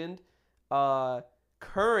 Legend.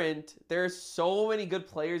 Current, there's so many good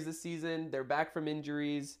players this season. They're back from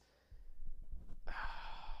injuries.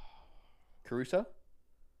 Caruso?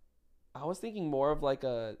 I was thinking more of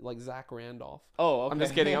Zach Randolph. Oh, okay. I'm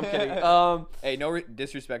just kidding. I'm kidding. Hey, no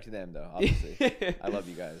disrespect to them though. Obviously, I love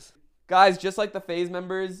you guys. Guys, just like the FaZe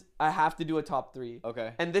members, I have to do a top 3.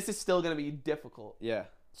 Okay. And this is still gonna be difficult. Yeah.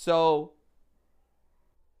 So,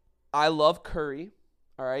 I love Curry.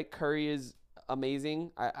 All right, Curry is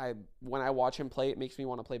amazing. I when I watch him play, it makes me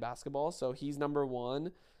want to play basketball. So he's number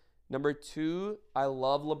 1. Number 2, I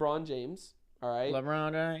love LeBron James. All right.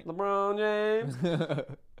 LeBron James.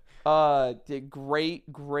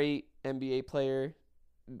 Great NBA player,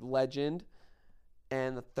 legend.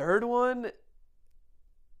 And the third one,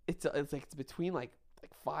 it's between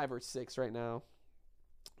 5 or 6 right now.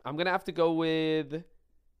 I'm gonna have to go with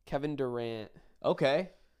Kevin Durant.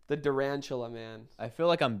 Okay. The Durantula, man. I feel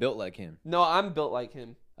like I'm built like him. No, I'm built like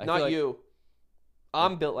him. Not you.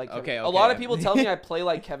 I'm built like him. Okay. A lot of people tell me I play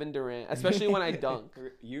like Kevin Durant, especially when I dunk.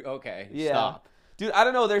 You okay? Yeah. Stop. Dude, I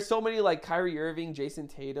don't know. There's so many like Kyrie Irving, Jason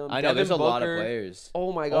Tatum. I know, Devin there's a Booker. lot of players.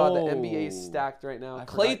 Oh my God, the NBA is stacked right now.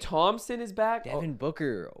 Klay Thompson is back. Devin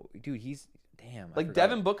Booker, dude, he's damn. Like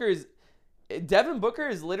Devin Booker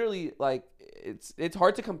is literally like it's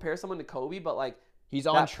hard to compare someone to Kobe, but like he's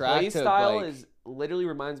on track. Play style is literally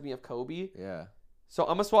reminds me of Kobe. Yeah. So I'm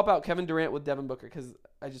gonna swap out Kevin Durant with Devin Booker because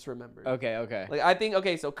I just remembered. Okay. Like I think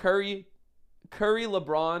so Curry,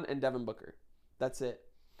 LeBron, and Devin Booker. That's it.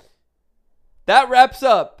 That wraps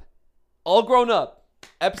up All Grown Up,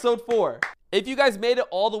 episode 4. If you guys made it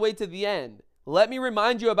all the way to the end, let me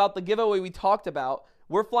remind you about the giveaway we talked about.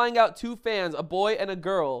 We're flying out 2 fans, a boy and a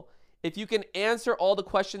girl. If you can answer all the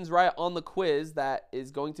questions right on the quiz that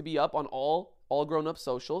is going to be up on all Grown Up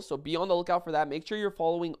socials. So be on the lookout for that. Make sure you're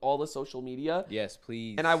following all the social media. Yes,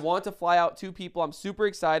 please. And I want to fly out 2 people. I'm super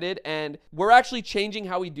excited. And we're actually changing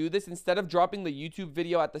how we do this. Instead of dropping the YouTube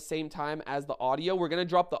video at the same time as the audio, we're going to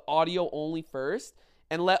drop the audio only first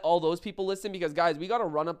and let all those people listen. Because, guys, we got to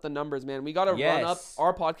run up the numbers, man. We got to run up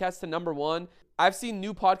our podcast to number 1. I've seen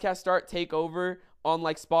new podcasts take over on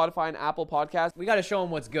like Spotify and Apple Podcasts. We got to show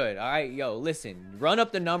them what's good. All right, yo, listen, run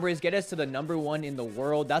up the numbers, get us to the number 1 in the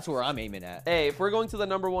world. That's where I'm aiming at. Hey, if we're going to the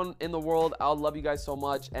number 1 in the world, I'll love you guys so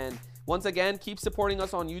much. And once again, keep supporting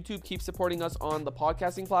us on YouTube, keep supporting us on the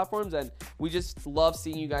podcasting platforms, and we just love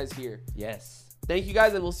seeing you guys here. Yes. Thank you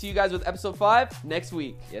guys, and we'll see you guys with episode 5 next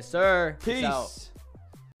week. Yes, sir. Peace.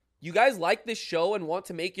 You guys like this show and want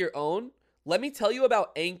to make your own? Let me tell you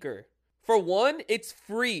about Anchor. For one, it's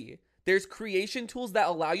free. There's creation tools that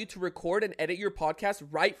allow you to record and edit your podcast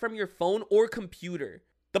right from your phone or computer.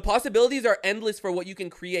 The possibilities are endless for what you can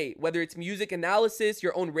create, whether it's music analysis,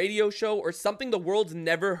 your own radio show, or something the world's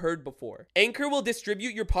never heard before. Anchor will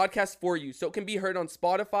distribute your podcast for you so it can be heard on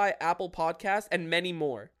Spotify, Apple Podcasts, and many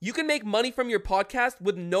more. You can make money from your podcast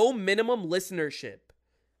with no minimum listenership.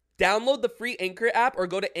 Download the free Anchor app or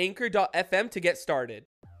go to anchor.fm to get started.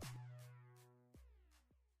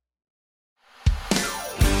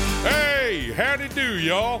 Hey, howdy do,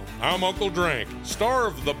 y'all. I'm Uncle Drank, star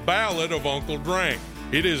of The Ballad of Uncle Drank.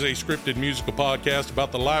 It is a scripted musical podcast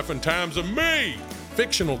about the life and times of me,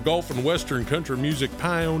 fictional golf and western country music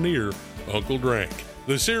pioneer, Uncle Drank.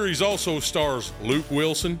 The series also stars Luke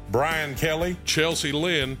Wilson, Brian Kelly, Chelsea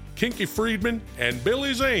Lynn, Kinky Friedman, and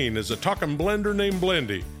Billy Zane as a talking blender named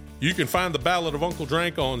Blendy. You can find The Ballad of Uncle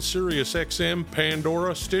Drank on SiriusXM,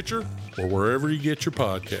 Pandora, Stitcher, or wherever you get your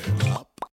podcasts.